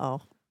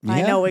 Uh-oh. I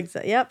Yeah. know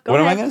exactly. Yep. Go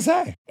What am I ahead. going to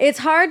say? It's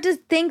hard to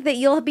think that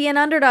you'll be an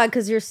underdog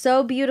because you're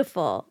so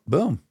beautiful.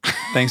 Boom.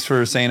 Thanks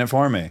for saying it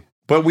for me.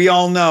 But we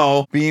all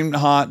know being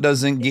hot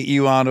doesn't get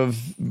you out of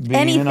being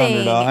Anything. an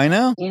underdog. I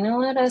know. You know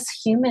what? Us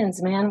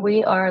humans, man,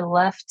 we are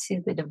left to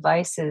the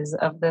devices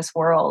of this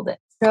world.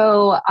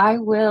 So I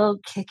will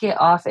kick it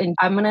off, and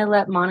I'm going to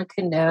let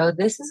Monica know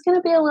this is going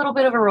to be a little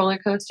bit of a roller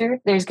coaster.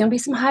 There's going to be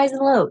some highs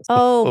and lows.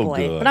 Oh, Oh, boy.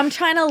 good. But I'm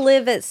trying to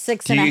live at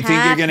 6 Do and a you half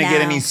think you're going to get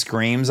now. any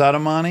screams out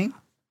of Monty?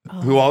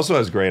 Who also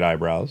has great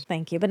eyebrows.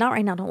 Thank you. But not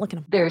right now. Don't look at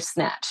him. They're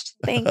snatched.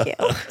 Thank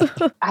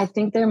you. I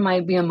think there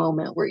might be a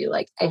moment where you're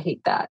like, I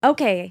hate that.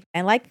 Okay.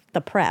 I like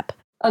the prep.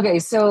 Okay,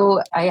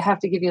 so I have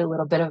to give you a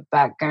little bit of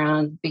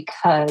background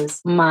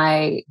because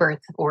my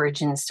birth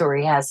origin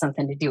story has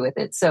something to do with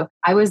it. So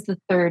I was the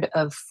third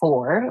of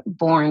four,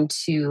 born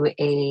to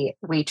a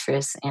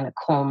waitress and a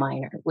coal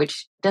miner,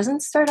 which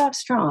doesn't start off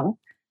strong,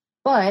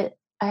 but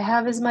I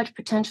have as much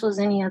potential as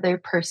any other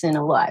person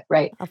alive,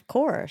 right? Of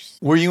course.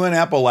 Were you in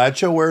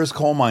Appalachia? Where is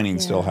coal mining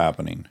still Yeah.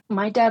 happening?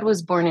 My dad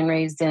was born and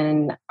raised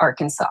in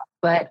Arkansas,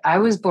 but I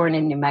was born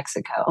in New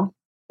Mexico,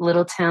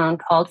 little town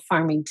called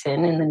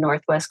Farmington in the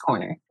northwest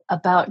corner.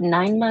 About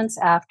 9 months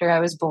after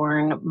I was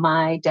born,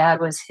 my dad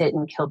was hit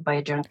and killed by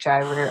a drunk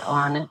driver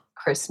on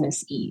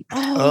Christmas Eve.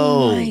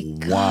 Oh, my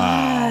wow.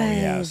 God.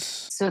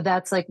 Yes. So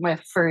that's like my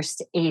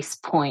first ace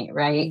point,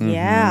 right?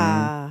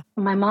 Yeah.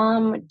 My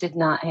mom did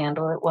not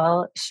handle it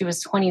well. She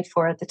was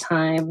 24 at the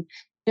time,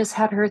 just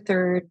had her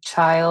third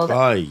child.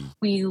 Ay.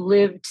 We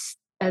lived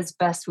as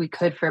best we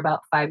could for about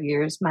 5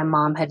 years. My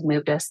mom had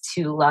moved us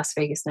to Las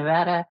Vegas,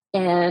 Nevada.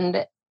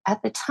 And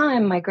at the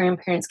time, my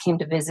grandparents came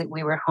to visit.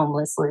 We were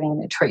homeless, living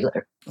in a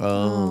trailer.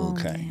 Oh,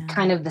 okay. man.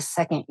 Kind of the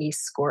second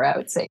ace score, I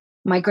would say.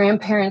 My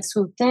grandparents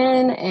swooped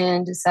in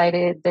and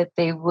decided that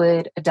they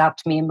would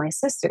adopt me and my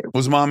sister.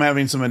 Was mom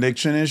having some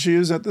addiction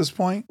issues at this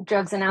point?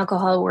 Drugs and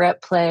alcohol were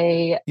at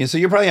play. Yeah, so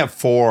you probably have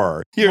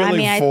 4. You're I like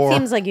mean, 4. it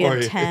seems like you Or-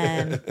 have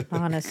 10,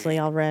 honestly,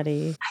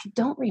 already. I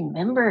don't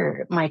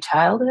remember my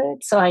childhood,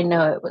 so I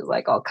know it was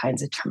like all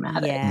kinds of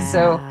traumatic. Yeah.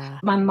 So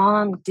my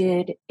mom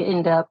did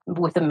end up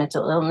with a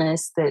mental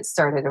illness that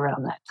started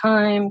around that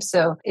time.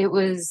 So it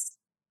was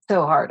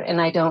so hard. And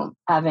I don't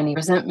have any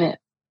resentment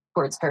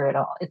towards her at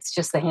all. It's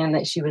just the hand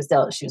that she was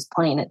dealt. She was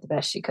playing it the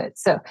best she could.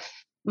 So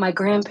my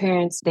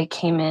grandparents, they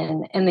came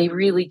in and they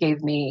really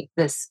gave me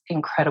this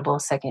incredible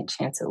second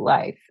chance at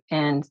life.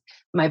 And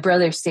my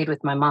brother stayed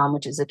with my mom,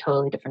 which is a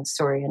totally different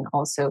story and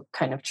also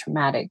kind of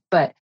traumatic.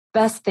 But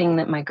best thing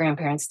that my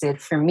grandparents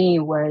did for me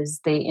was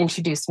they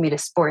introduced me to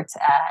sports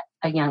at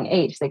a young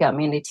age. They got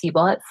me into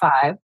t-ball at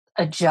 5.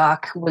 A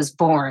jock was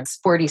born.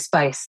 Sporty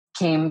Spice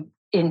came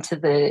into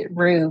the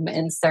room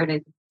and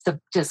started to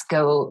just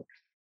go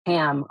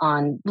ham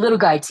on little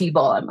guy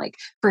t-ball. I'm like,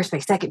 first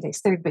base, second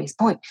base, third base,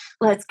 point.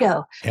 Let's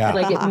go. Yeah.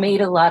 Like it made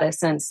a lot of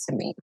sense to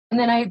me. And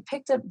then I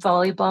picked up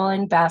volleyball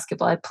and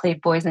basketball. I played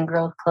boys and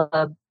girls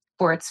club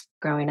sports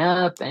growing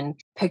up and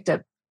picked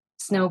up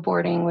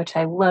snowboarding, which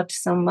I loved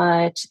so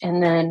much.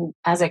 And then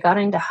as I got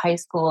into high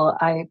school,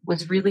 I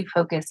was really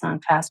focused on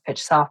fast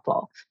pitch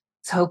softball.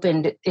 I was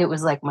hoping it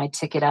was like my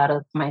ticket out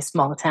of my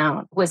small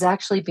town. Was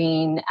actually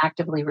being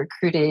actively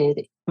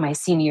recruited my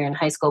senior year in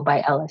high school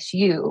by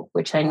LSU,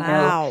 which I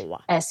know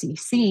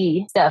SEC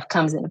stuff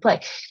comes into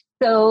play.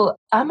 So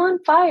I'm on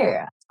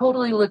fire.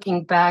 Totally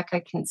looking back, I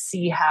can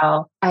see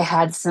how I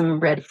had some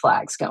red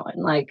flags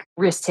going, like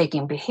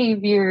risk-taking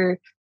behavior,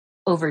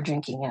 over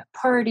drinking at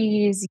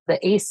parties.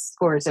 The ACE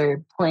scores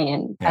are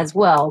playing as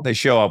well. They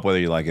show up whether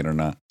you like it or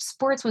not.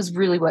 Sports was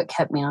really what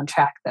kept me on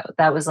track, though.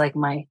 That was like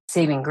my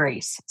saving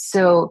grace.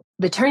 So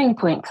the turning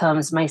point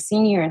comes my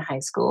senior year in high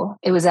school.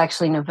 It was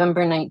actually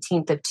November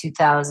 19th of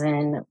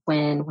 2000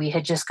 when we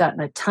had just gotten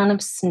a ton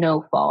of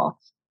snowfall,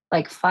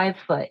 like 5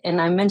 foot.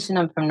 And I mentioned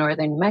I'm from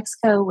northern New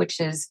Mexico,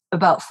 which is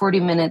about 40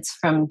 minutes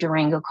from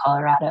Durango,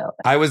 Colorado.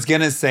 I was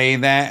going to say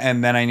that,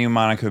 and then I knew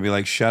Monica would be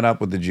like, shut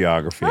up with the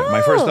geography.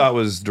 My first thought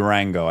was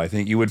Durango. I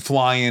think you would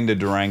fly into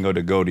Durango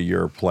to go to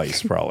your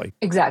place, probably.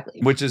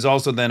 Exactly. Which is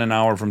also then an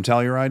hour from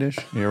Telluride-ish.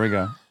 Here we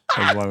go.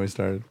 That's why we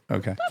started.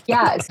 Okay.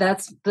 Yeah, so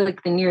that's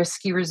like the nearest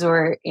ski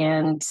resort.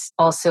 And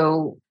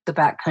also the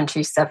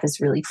backcountry stuff is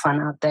really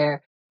fun out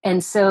there.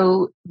 And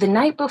so the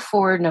night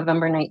before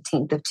November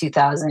 19th of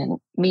 2000,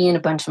 me and a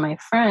bunch of my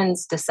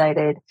friends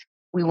decided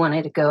we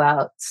wanted to go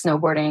out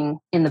snowboarding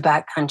in the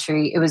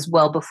backcountry. It was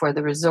well before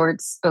the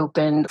resorts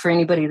opened. For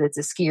anybody that's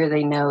a skier,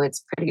 they know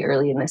it's pretty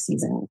early in the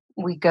season.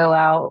 We go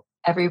out,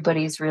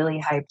 everybody's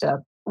really hyped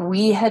up.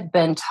 We had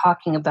been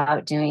talking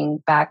about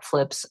doing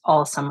backflips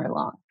all summer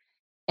long.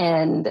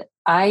 And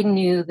I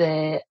knew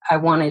that I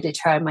wanted to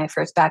try my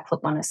first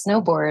backflip on a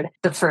snowboard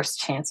the first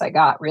chance I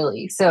got,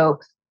 really. So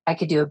I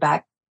could do a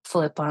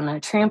backflip on a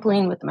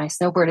trampoline with my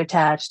snowboard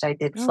attached. I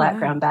did flat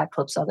ground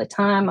backflips all the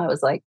time. I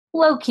was like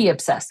low-key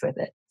obsessed with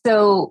it.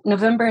 So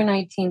November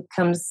 19th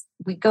comes,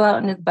 we go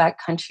out into the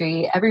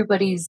backcountry.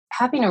 Everybody's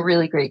having a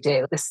really great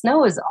day. The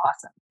snow is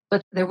awesome,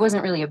 but there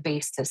wasn't really a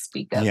base to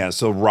speak of. Yeah,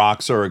 so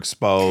rocks are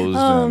exposed.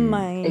 Oh and,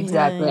 my.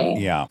 Exactly.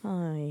 Yeah.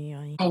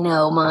 I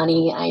know,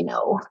 Monty, I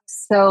know.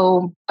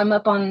 So I'm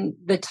up on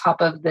the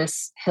top of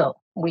this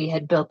hill. We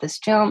had built this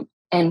jump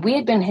and we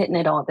had been hitting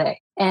it all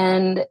day.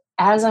 And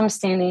as I'm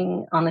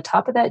standing on the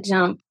top of that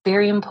jump,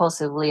 very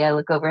impulsively, I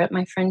look over at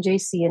my friend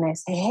JC and I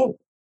say, hey,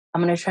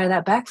 I'm going to try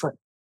that backflip.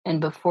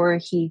 And before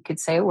he could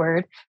say a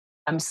word,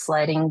 I'm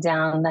sliding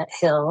down that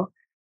hill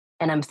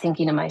and I'm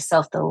thinking to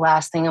myself, the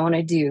last thing I want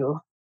to do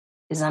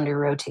is under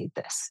rotate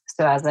this.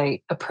 So as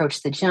I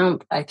approach the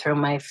jump, I throw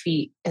my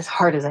feet as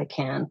hard as I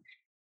can.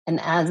 And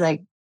as I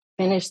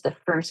finish the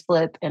first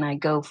flip and I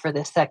go for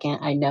the second,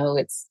 I know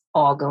it's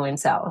all going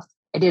south.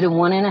 I did a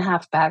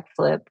 1.5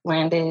 backflip,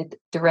 landed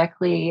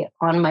directly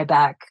on my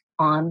back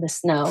on the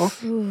snow.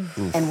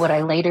 And what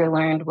I later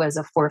learned was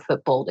a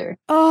 4-foot boulder.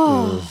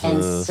 Oh.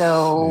 And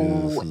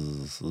so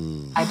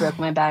I broke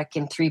my back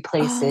in 3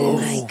 places Oh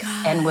my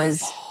and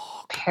was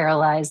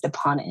paralyzed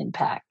upon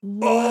impact.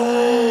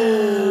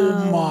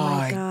 Oh my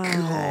my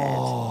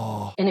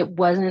God. And it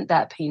wasn't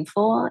that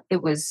painful.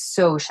 It was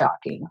so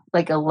shocking,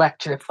 like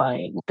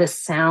electrifying. The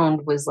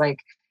sound was like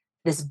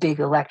this big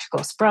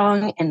electrical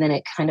sprung, and then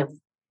it kind of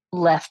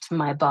left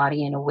my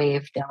body in a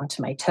wave down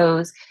to my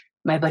toes.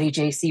 My buddy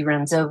JC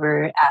runs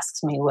over,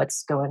 asks me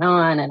what's going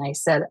on. And I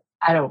said,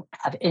 I don't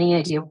have any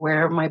idea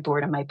where are my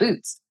board and my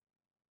boots.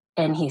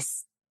 And he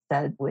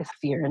said with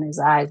fear in his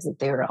eyes that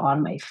they were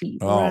on my feet.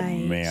 Oh,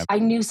 Right. man. I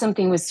knew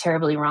something was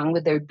terribly wrong,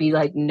 but there'd be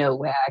like no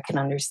way I could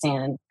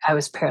understand. I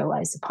was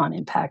paralyzed upon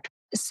impact.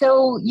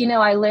 So,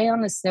 I lay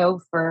on the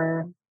snow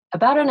for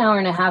about an hour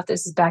and a half.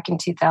 This is back in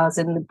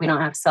 2000. We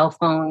don't have cell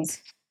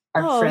phones.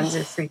 Our friends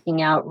are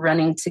freaking out,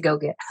 running to go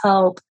get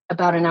help.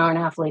 About an hour and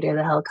a half later,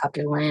 the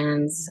helicopter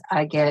lands.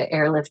 I get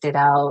airlifted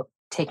out,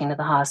 taken to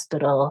the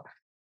hospital,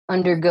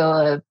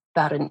 undergo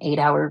about an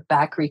 8-hour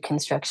back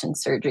reconstruction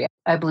surgery.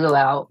 I blew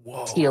out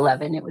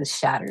T11. It was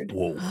shattered.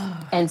 Whoa.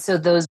 And so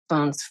those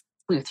bones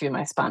flew through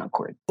my spinal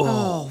cord.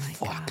 Oh, my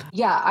fuck. God.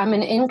 Yeah, I'm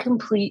an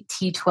incomplete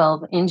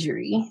T12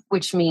 injury,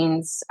 which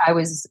means I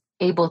was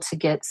able to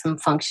get some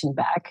function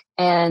back.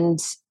 And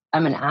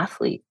I'm an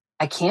athlete.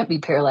 I can't be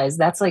paralyzed.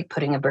 That's like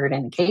putting a bird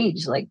in a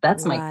cage. Like,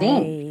 that's my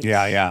thing.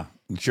 Yeah, yeah.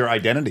 It's your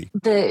identity.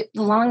 The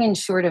long and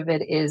short of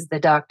it is the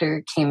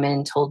doctor came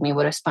in, told me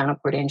what a spinal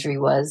cord injury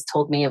was,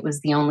 told me it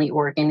was the only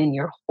organ in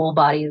your whole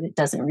body that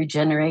doesn't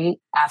regenerate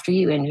after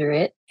you injure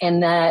it,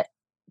 and that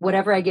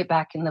whatever I get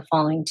back in the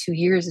following 2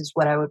 years is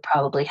what I would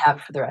probably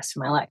have for the rest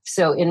of my life.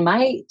 So in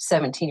my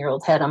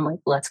 17-year-old head, I'm like,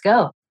 let's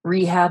go.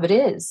 Rehab it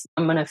is.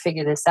 I'm going to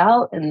figure this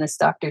out. And this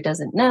doctor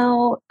doesn't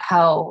know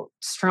how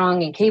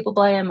strong and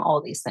capable I am,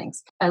 all these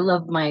things. I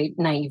love my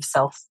naive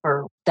self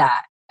for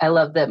that. I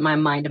love that my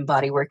mind and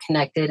body were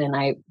connected, and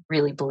I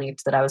really believed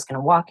that I was going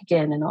to walk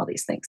again and all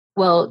these things.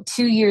 Well,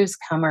 2 years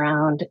come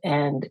around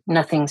and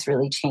nothing's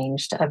really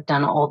changed. I've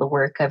done all the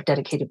work. I've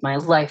dedicated my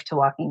life to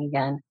walking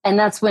again. And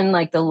that's when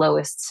like the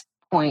lowest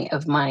point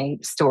of my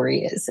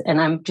story is. And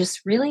I'm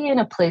just really in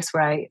a place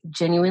where I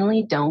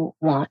genuinely don't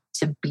want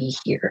to be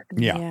here.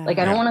 Yeah. Like,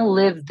 I don't want to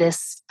live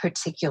this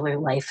particular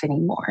life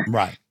anymore.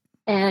 Right.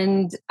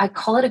 And I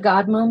call it a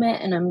God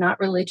moment, and I'm not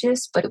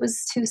religious, but it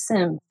was too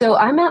soon. So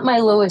I'm at my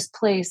lowest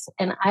place,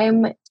 and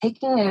I'm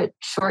taking a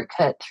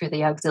shortcut through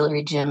the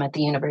auxiliary gym at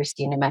the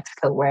University of New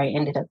Mexico, where I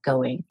ended up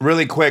going.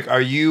 Really quick,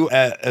 are you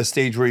at a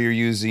stage where you're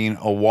using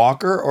a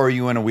walker, or are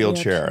you in a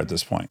wheelchair at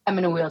this point? I'm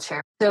in a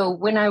wheelchair. So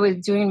when I was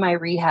doing my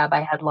rehab,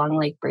 I had long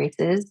leg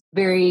braces,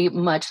 very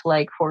much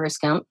like Forrest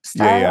Gump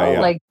style.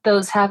 Yeah. Like,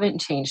 those haven't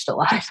changed a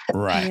lot.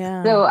 Right.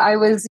 Yeah. So I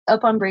was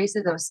up on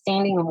braces, I was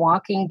standing and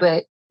walking,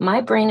 but my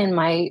brain and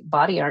my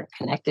body aren't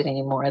connected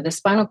anymore. The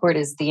spinal cord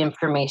is the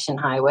information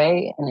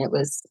highway, and it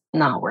was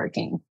not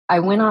working. I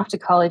went off to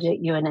college at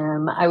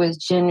UNM. I was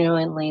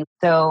genuinely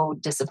so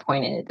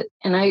disappointed.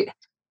 And I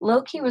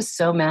low-key was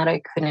so mad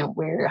I couldn't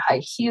wear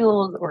high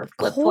heels or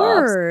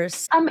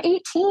flip-flops. I'm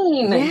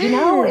 18, it's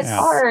Yes.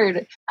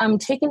 hard. I'm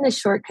taking the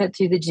shortcut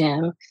through the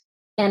gym,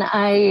 and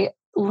I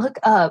look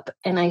up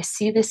and I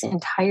see this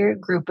entire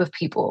group of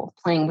people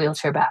playing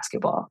wheelchair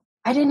basketball.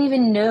 I didn't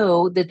even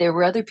know that there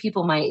were other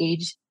people my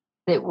age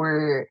that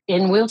were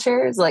in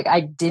wheelchairs. Like, I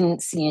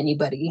didn't see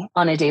anybody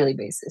on a daily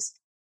basis,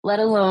 let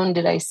alone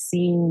did I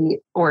see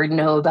or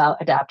know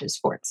about adaptive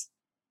sports.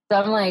 So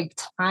I'm like,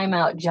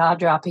 timeout,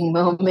 jaw-dropping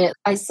moment.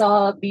 I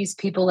saw these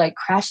people like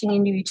crashing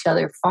into each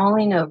other,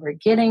 falling over,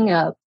 getting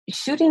up,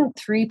 shooting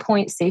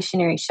 3-point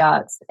stationary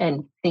shots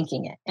and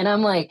thinking it. And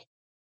I'm like,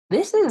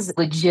 this is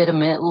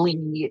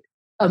legitimately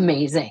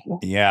amazing.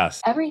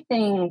 Yes.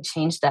 Everything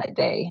changed that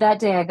day. That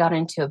day I got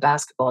into a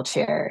basketball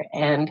chair,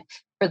 and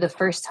for the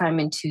first time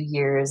in 2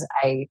 years,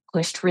 I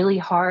pushed really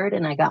hard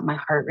and I got my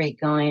heart rate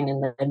going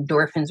and the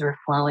endorphins were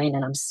flowing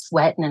and I'm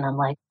sweating and I'm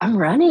like, I'm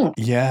running.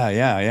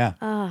 Yeah.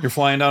 You're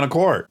flying down a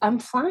court. I'm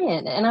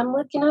flying and I'm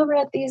looking over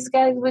at these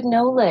guys with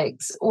no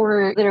legs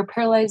or that are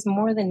paralyzed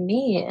more than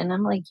me. And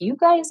I'm like, you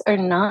guys are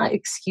not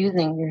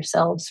excusing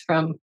yourselves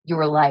from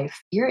your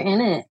life. You're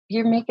in it.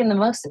 You're making the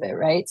most of it,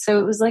 right? So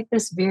it was like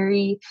this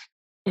very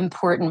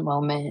important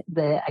moment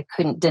that I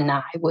couldn't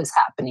deny was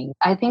happening.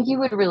 I think you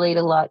would relate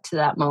a lot to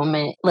that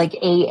moment. Like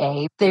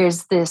AA,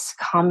 there's this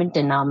common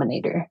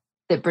denominator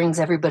that brings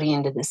everybody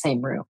into the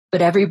same room,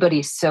 but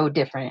everybody's so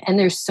different. And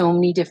there's so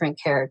many different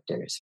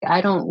characters.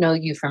 I don't know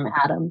you from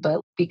Adam,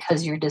 but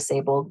because you're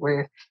disabled,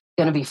 we're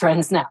going to be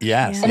friends now.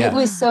 Yes. And it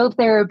was so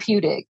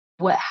therapeutic.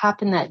 What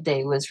happened that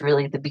day was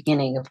really the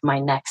beginning of my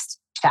next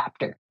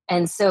chapter.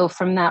 And so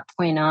from that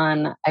point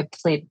on, I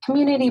played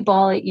community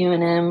ball at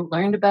UNM,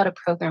 learned about a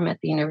program at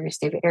the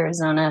University of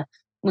Arizona,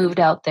 moved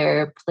out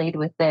there, played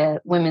with the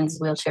women's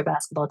wheelchair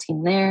basketball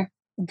team there,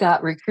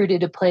 got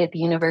recruited to play at the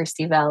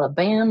University of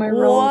Alabama.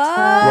 Roll What?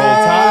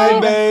 Tide.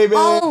 Roll Tide, baby.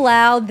 I'll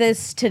allow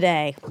this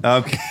today.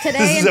 Okay. Today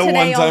This is and a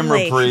today one-time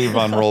only. reprieve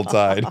on Roll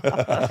Tide.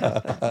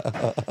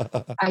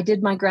 I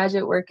did my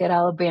graduate work at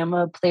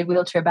Alabama, played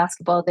wheelchair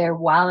basketball there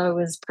while I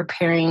was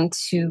preparing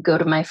to go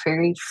to my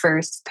very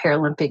first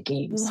Paralympic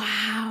Games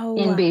Wow.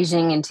 in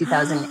Beijing in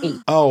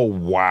 2008. Oh,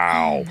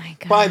 wow. Oh my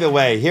God. By the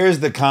way, here's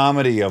the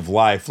comedy of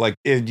life. Like,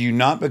 if you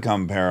not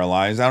become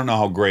paralyzed, I don't know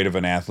how great of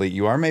an athlete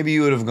you are. Maybe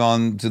you would have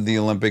gone to the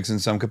Olympics in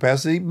some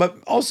capacity, but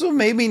also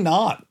maybe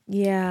not.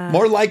 Yeah.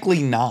 More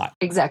likely not.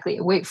 Exactly.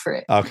 Wait for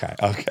it. Okay.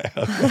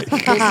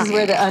 This is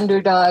where the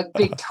underdog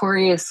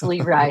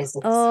victoriously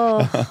rises.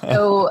 Oh.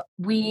 So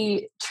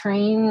we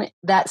train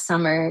that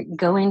summer,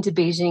 go into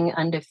Beijing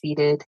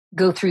undefeated,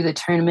 go through the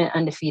tournament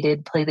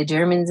undefeated, play the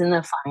Germans in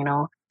the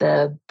final.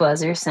 The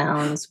buzzer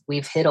sounds.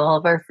 We've hit all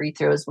of our free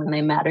throws when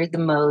they mattered the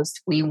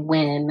most. We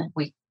win.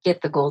 We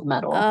get the gold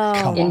medal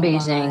in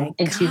Beijing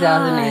in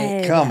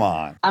 2008. Come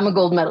on. I'm a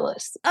gold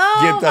medalist. Oh,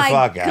 Get the my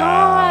fuck God.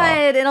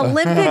 out. An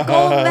Olympic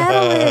gold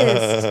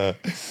medalist.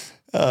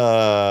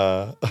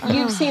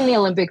 You've seen the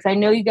Olympics. I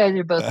know you guys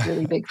are both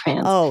really big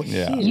fans. Oh,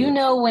 Yeah. huge. You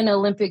know when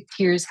Olympic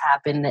tears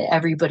happen that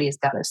everybody's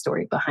got a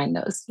story behind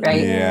those,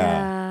 right?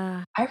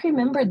 Yeah. I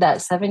remembered that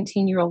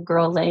 17-year-old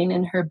girl laying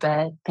in her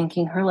bed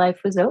thinking her life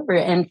was over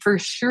and for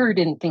sure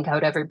didn't think I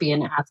would ever be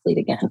an athlete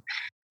again.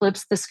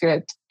 Flips the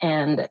script,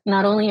 and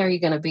not only are you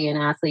going to be an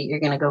athlete, you're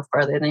going to go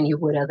farther than you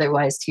would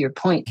otherwise, to your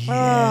point. Oh,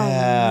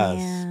 Yes.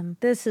 man.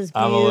 This is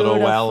beautiful. I'm a little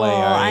welly.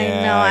 I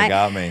know. It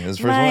got me. This is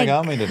the first one that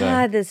got me today.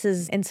 God, this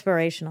is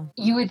inspirational.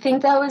 You would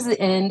think that was the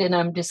end, and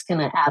I'm just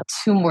going to add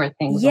two more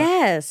things.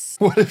 Yes.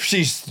 What if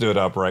she stood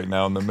up right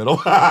now in the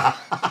middle?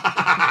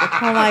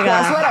 Oh, my God.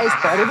 That's what I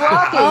started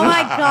walking. Oh,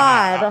 my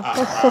God.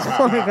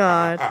 Oh, my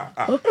God.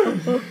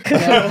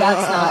 No,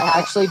 that's not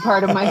actually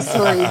part of my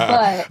story,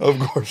 but Of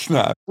course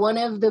not. one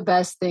of the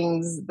best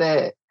things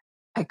that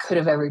I could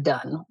have ever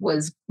done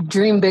was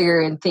dream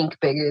bigger and think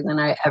bigger than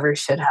I ever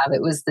should have.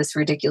 It was this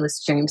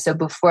ridiculous dream. So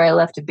before I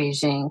left to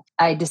Beijing,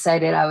 I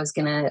decided I was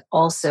going to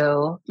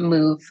also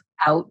move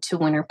out to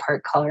Winter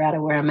Park,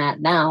 Colorado, where I'm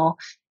at now,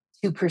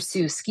 to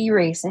pursue ski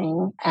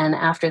racing. And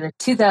after the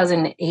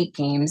 2008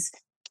 games,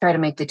 try to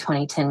make the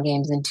 2010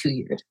 games in 2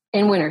 years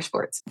in winter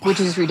sports, which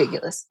is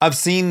ridiculous. I've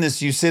seen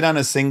this. You sit on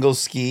a single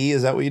ski.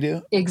 Is that what you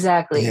do?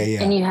 Exactly.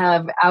 Yeah. And you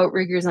have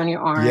outriggers on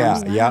your arms.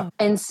 Yeah.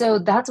 And so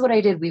that's what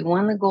I did. We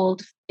won the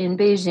gold in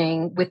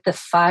Beijing with the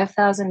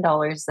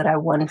 $5,000 that I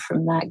won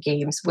from that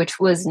games, which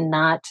was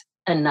not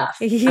enough.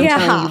 I'm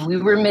telling you,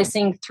 we were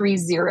missing 3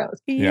 zeros.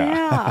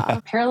 Yeah.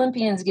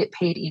 Paralympians get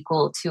paid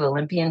equal to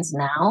Olympians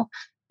now.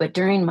 But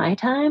during my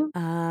time,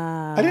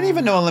 I didn't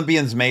even know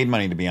Olympians made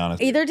money, to be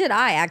honest. Either did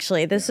I,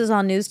 actually. This is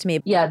all news to me.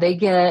 yeah, they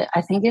get,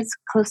 I think it's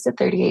close to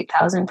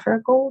 38,000 for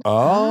a gold.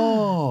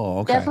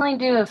 Oh, okay. Definitely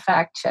do a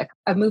fact check.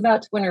 I move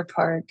out to Winter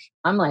Park.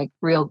 I'm like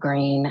real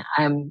green.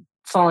 I'm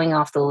falling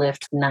off the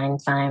lift 9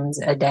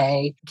 times a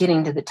day,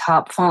 getting to the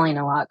top, falling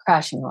a lot,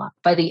 crashing a lot.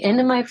 By the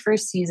end of my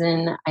first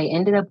season, I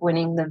ended up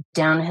winning the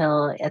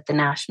downhill at the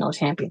national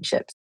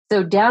championships.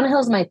 So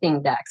downhill's my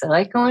thing, Dax. I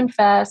like going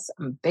fast.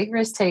 I'm a big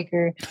risk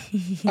taker.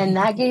 And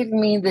that gave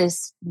me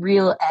this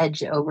real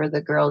edge over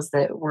the girls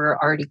that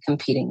were already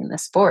competing in the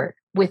sport.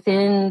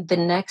 Within the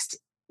next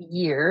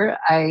year,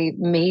 I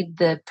made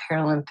the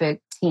Paralympic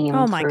team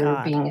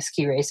for being a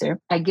ski racer.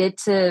 I get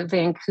to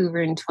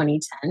Vancouver in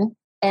 2010.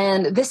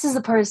 And this is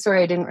the part of the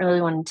story I didn't really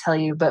want to tell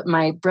you, but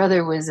my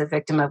brother was a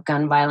victim of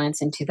gun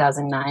violence in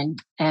 2009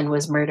 and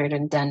was murdered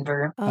in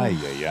Denver.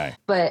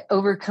 But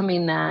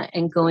overcoming that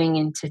and going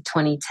into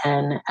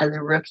 2010 as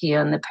a rookie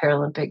on the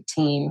Paralympic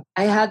team,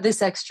 I had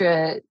this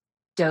extra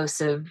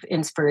dose of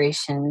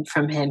inspiration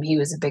from him. He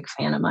was a big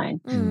fan of mine.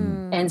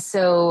 And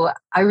so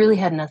I really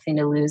had nothing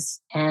to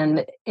lose.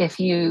 And if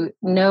you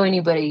know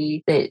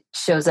anybody that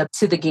shows up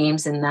to the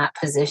games in that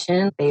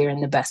position, they are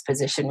in the best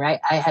position, right?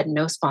 I had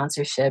no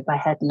sponsorship. I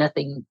had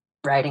nothing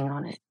riding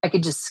on it. I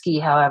could just ski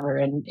however,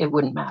 and it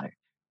wouldn't matter.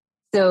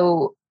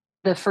 So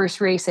the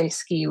first race I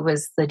ski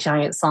was the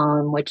giant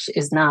slalom, which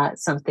is not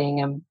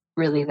something I'm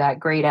really that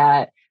great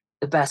at.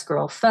 The best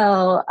girl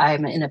fell.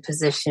 I'm in a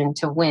position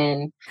to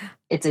win.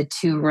 It's a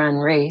 2-run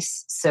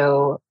race.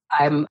 So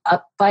I'm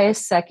up by a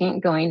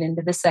second going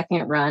into the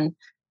second run.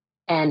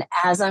 And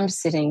as I'm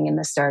sitting in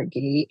the start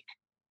gate,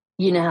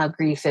 you know how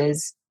grief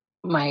is.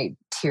 My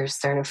tears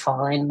started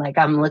falling. Like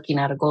I'm looking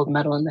at a gold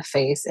medal in the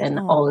face, and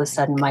all of a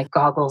sudden my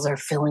goggles are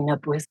filling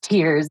up with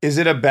tears. Is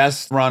it a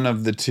best run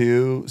of the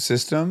 2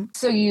 system?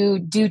 So you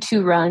do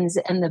 2 runs,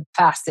 and the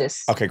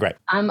fastest. Okay, great.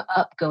 I'm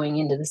up going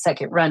into the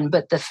second run,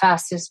 but the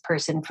fastest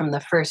person from the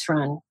first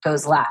run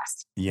goes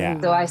last.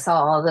 Yeah. So I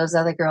saw all those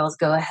other girls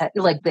go ahead.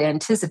 Like the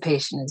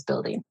anticipation is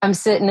building. I'm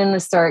sitting in the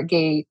start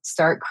gate,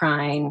 start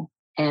crying.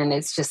 And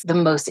it's just the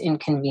most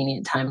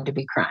inconvenient time to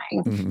be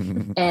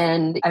crying.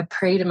 And I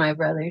pray to my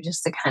brother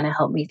just to kind of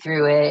help me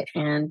through it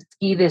and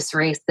ski this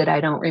race that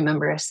I don't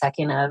remember a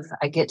second of.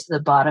 I get to the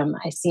bottom,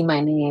 I see my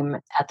name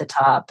at the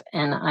top,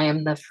 and I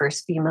am the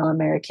first female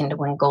American to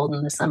win gold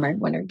in the Summer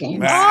and Winter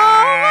Games. Oh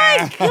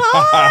my God.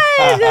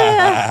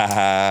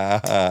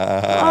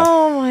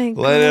 Oh my God.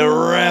 Let it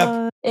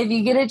rip. If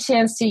you get a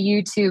chance to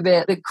YouTube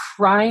it, the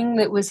crying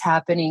that was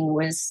happening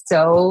was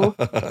so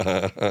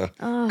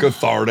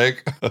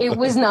Cathartic. it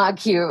was not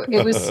cute.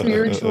 It was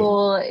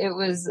spiritual. It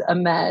was a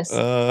mess.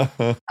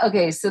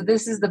 Okay, so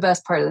this is the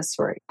best part of the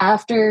story.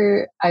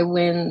 After I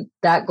win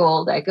that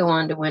gold, I go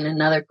on to win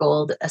another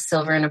gold, a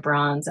silver, and a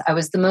bronze. I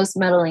was the most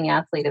medaling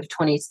athlete of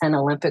 2010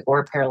 Olympic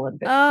or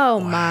Paralympic.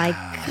 Oh my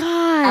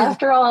God.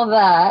 After all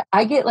that,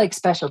 I get like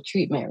special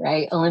treatment,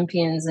 right?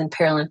 Olympians and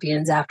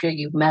Paralympians, after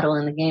you medal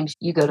in the games,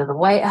 you go to the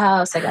White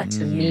House. I got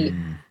to meet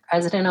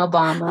President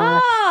Obama.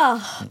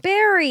 Oh,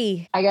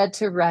 Barry. I got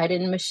to ride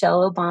in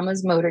Michelle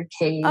Obama's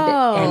motorcade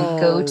and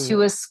go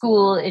to a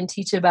school and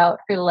teach about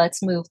her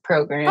Let's Move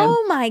program.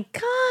 Oh my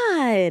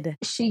God.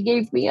 She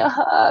gave me a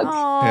hug.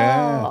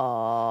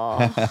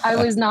 Oh. I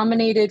was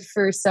nominated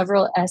for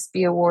several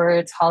ESPY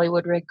awards,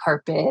 Hollywood red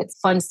carpets,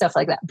 fun stuff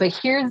like that. But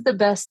here's the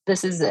best.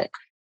 This is it.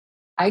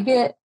 I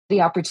get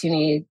the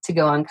opportunity to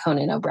go on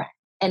Conan O'Brien.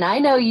 And I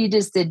know you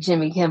just did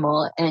Jimmy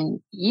Kimmel,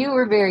 and you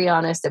were very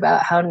honest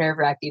about how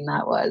nerve-wracking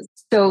that was.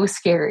 So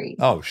scary.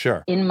 Oh,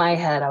 sure. In my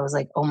head, I was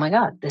like, oh my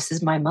God, this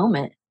is my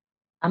moment.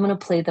 I'm going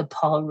to play the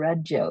Paul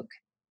Rudd joke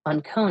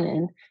on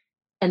Conan.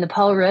 And the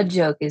Paul Rudd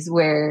joke is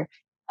where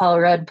Paul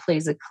Rudd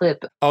plays a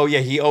clip. Oh, yeah.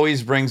 He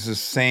always brings the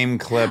same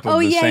clip of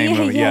the same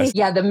movie. Yes.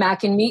 Yeah, the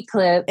Mac and Meat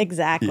clip.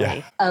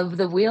 Exactly. Of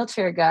the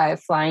wheelchair guy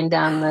flying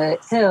down the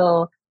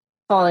hill,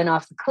 falling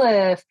off the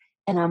cliff.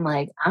 And I'm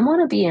like, I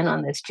want to be in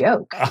on this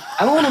joke.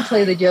 I want to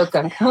play the joke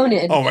on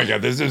Conan. Oh my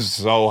God, this is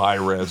so high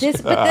risk. This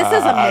is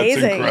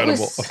amazing. It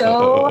was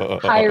so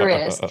high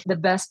risk. The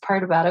best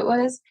part about it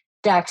was,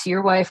 Dax,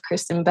 your wife,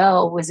 Kristen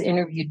Bell, was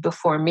interviewed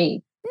before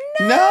me.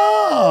 No!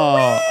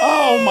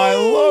 Oh my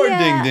Lord!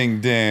 Ding,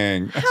 ding,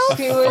 ding!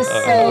 She was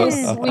so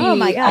sweet. Oh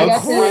my God! I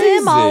got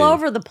Sim all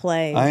over the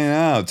place. I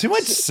know. Too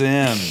much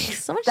Sim.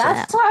 So much.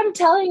 That's what I'm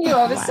telling you.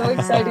 I was so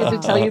excited to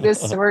tell you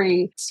this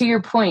story. To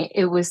your point,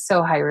 it was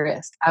so high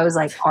risk. I was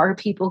like, are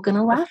people going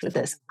to laugh at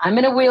this? I'm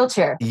in a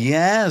wheelchair.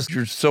 Yes,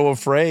 you're so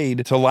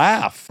afraid to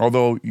laugh.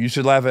 Although you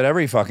should laugh at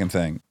every fucking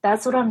thing.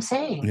 That's what I'm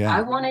saying. Yeah.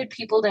 I wanted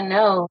people to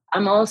know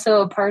I'm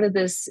also a part of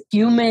this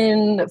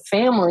human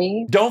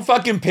family. Don't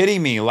fucking pity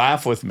me.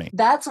 Laugh with me.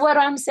 That's what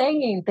I'm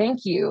saying.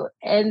 Thank you.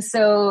 And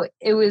so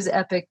it was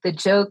epic. The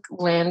joke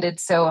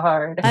landed so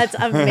hard. That's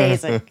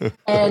amazing.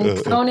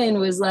 And Conan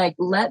was like,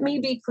 let me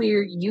be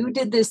clear. You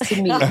did this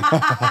to me.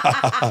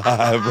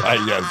 Right,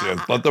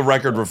 yes. Let the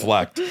record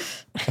reflect.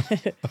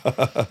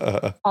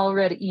 Paul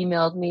Rudd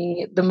emailed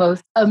me the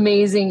most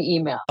amazing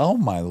email. Oh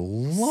my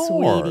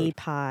Lord. Sweetie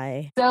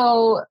pie.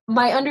 So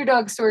my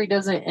underdog story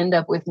doesn't end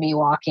up with me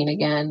walking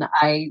again.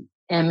 I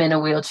am in a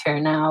wheelchair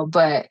now,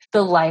 but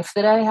the life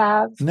that I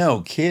have.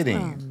 No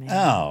kidding.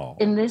 Oh.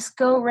 In this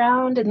go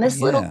round, in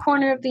this little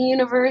corner of the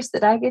universe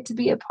that I get to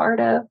be a part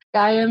of,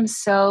 I am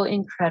so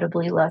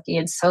incredibly lucky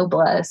and so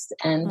blessed.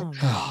 And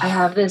I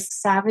have this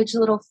savage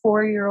little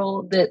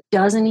 4-year-old that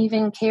doesn't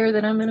even care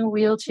that I'm in a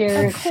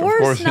wheelchair. Of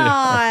course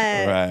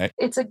not. Right.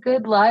 It's a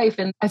good life.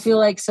 And I feel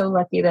like so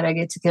lucky that I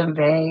get to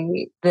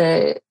convey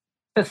the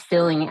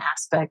fulfilling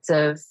aspects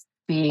of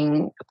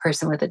being a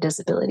person with a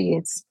disability.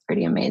 It's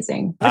pretty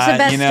amazing. It's the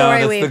best story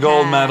that's we've the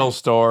gold had. medal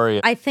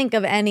story. I think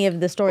of any of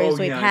the stories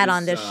we've had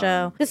on this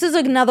show. This is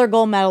another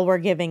gold medal we're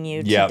giving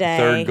you today.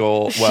 Third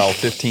gold,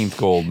 15th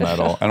gold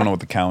medal. I don't know what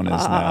the count is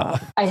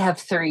now. I have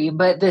 3,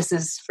 but this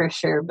is for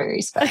sure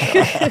very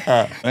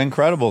special.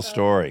 Incredible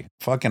story.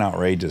 Fucking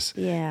outrageous.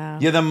 Yeah.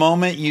 Yeah, the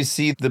moment you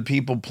see the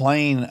people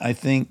playing, I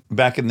think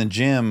back in the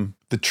gym,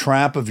 the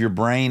trap of your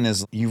brain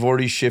is you've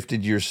already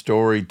shifted your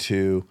story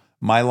to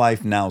my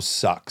life now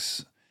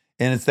sucks.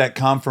 And it's that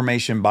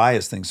confirmation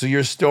bias thing. So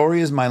your story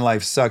is my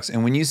life sucks.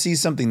 And when you see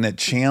something that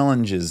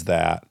challenges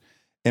that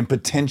and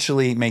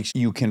potentially makes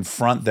you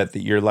confront that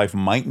your life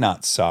might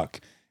not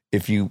suck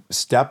if you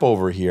step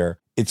over here,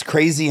 it's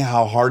crazy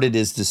how hard it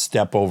is to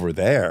step over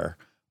there.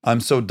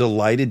 I'm so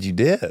delighted you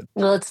did.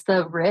 Well, it's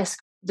the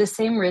risk. The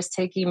same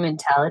risk-taking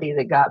mentality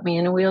that got me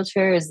in a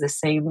wheelchair is the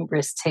same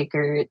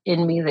risk-taker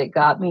in me that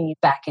got me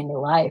back into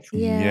life.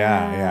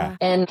 Yeah.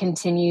 And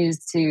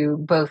continues to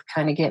both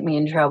kind of get me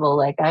in trouble.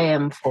 Like, I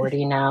am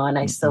 40 now and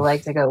I still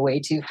like to go way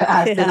too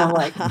fast. And I'm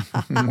like,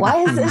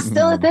 why is this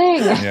still a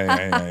thing?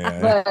 Yeah.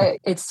 But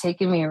it's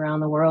taken me around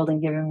the world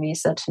and given me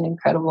such an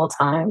incredible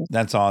time.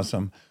 That's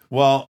awesome.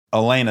 Well,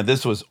 Elena,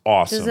 this was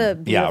awesome. This is a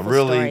beautiful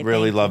story.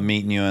 Really love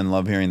meeting you and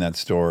love hearing that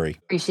story.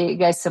 Appreciate you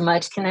guys so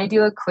much. Can I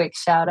do a quick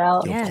shout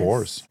out? Yes. Of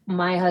course.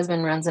 My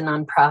husband runs a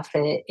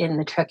nonprofit in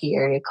the Truckee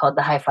area called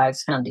the High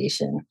Fives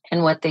Foundation.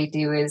 And what they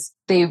do is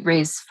they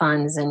raise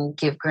funds and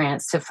give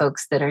grants to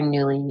folks that are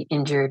newly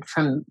injured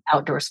from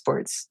outdoor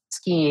sports,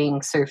 skiing,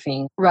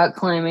 surfing, rock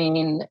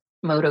climbing,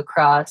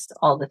 motocross,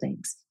 all the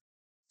things.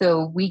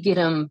 So we get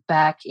them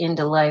back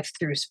into life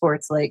through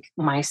sports, like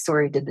my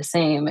story did the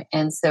same.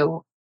 And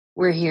so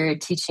we're here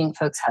teaching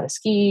folks how to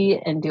ski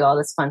and do all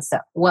this fun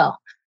stuff. Well,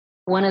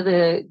 one of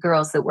the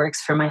girls that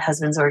works for my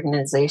husband's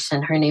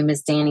organization, her name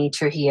is Danny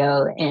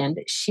Trujillo, and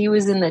she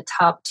was in the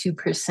top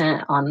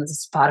 2% on the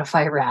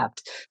Spotify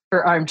Wrapped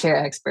for Armchair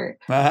Expert,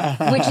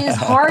 which is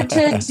hard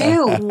to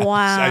do.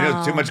 Wow. I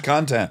know, too much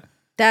content.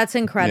 That's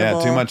incredible.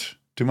 Yeah,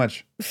 too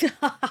much.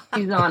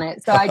 She's on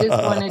it. So I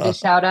just wanted to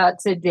shout out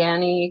to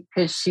Danny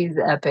because she's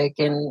epic.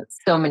 And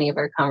so many of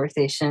our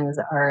conversations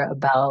are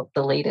about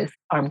the latest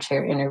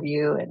Armchair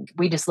interview. And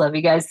we just love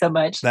you guys so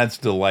much. That's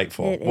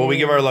delightful. It Well, we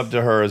give our is. love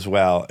to her as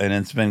well. And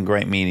it's been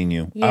great meeting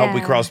you. I hope we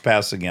Yeah. cross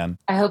paths again.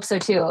 I hope so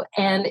too.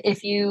 And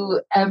if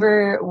you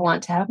ever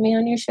want to have me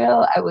on your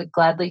show, I would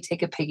gladly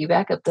take a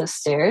piggyback up those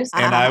stairs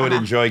And I would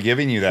enjoy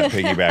giving you that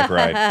piggyback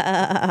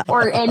ride.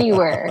 or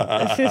anywhere. You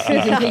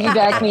can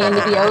piggyback me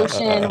into the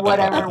ocean,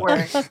 whatever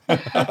works. All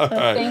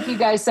right. Thank you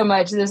guys so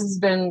much. This has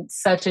been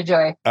such a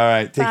joy. All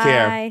right. Take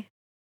care. Bye.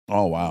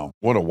 Oh, wow.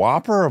 What a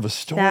whopper of a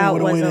story. That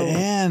What a way was to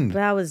end.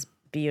 That was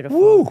beautiful.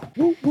 Woo,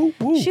 woo, woo,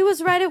 woo. She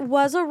was right. It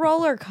was a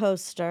roller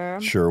coaster.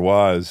 Sure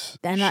was.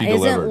 And She isn't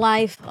delivered.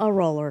 life a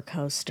roller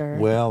coaster?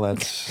 Well,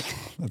 that's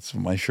what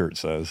my shirt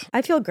says.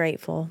 I feel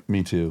grateful.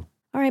 Me too.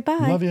 All right, bye.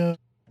 Love you.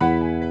 Do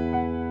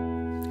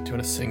you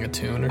want to sing a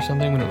tune or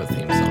something? We don't have a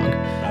theme song.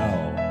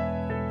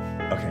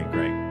 Oh. Okay,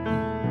 great.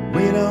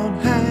 We don't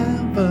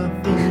have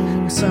a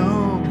theme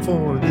song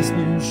for this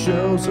new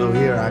show, so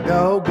here I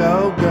go.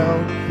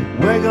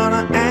 We're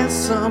gonna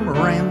ask some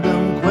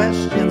random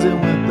questions, and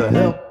with the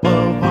help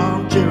of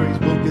Armchair,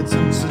 we'll get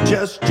some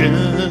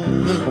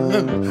suggestions.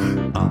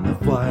 On the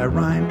fly, a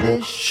rhyme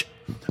dish.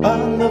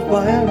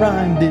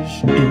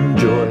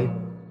 Enjoy.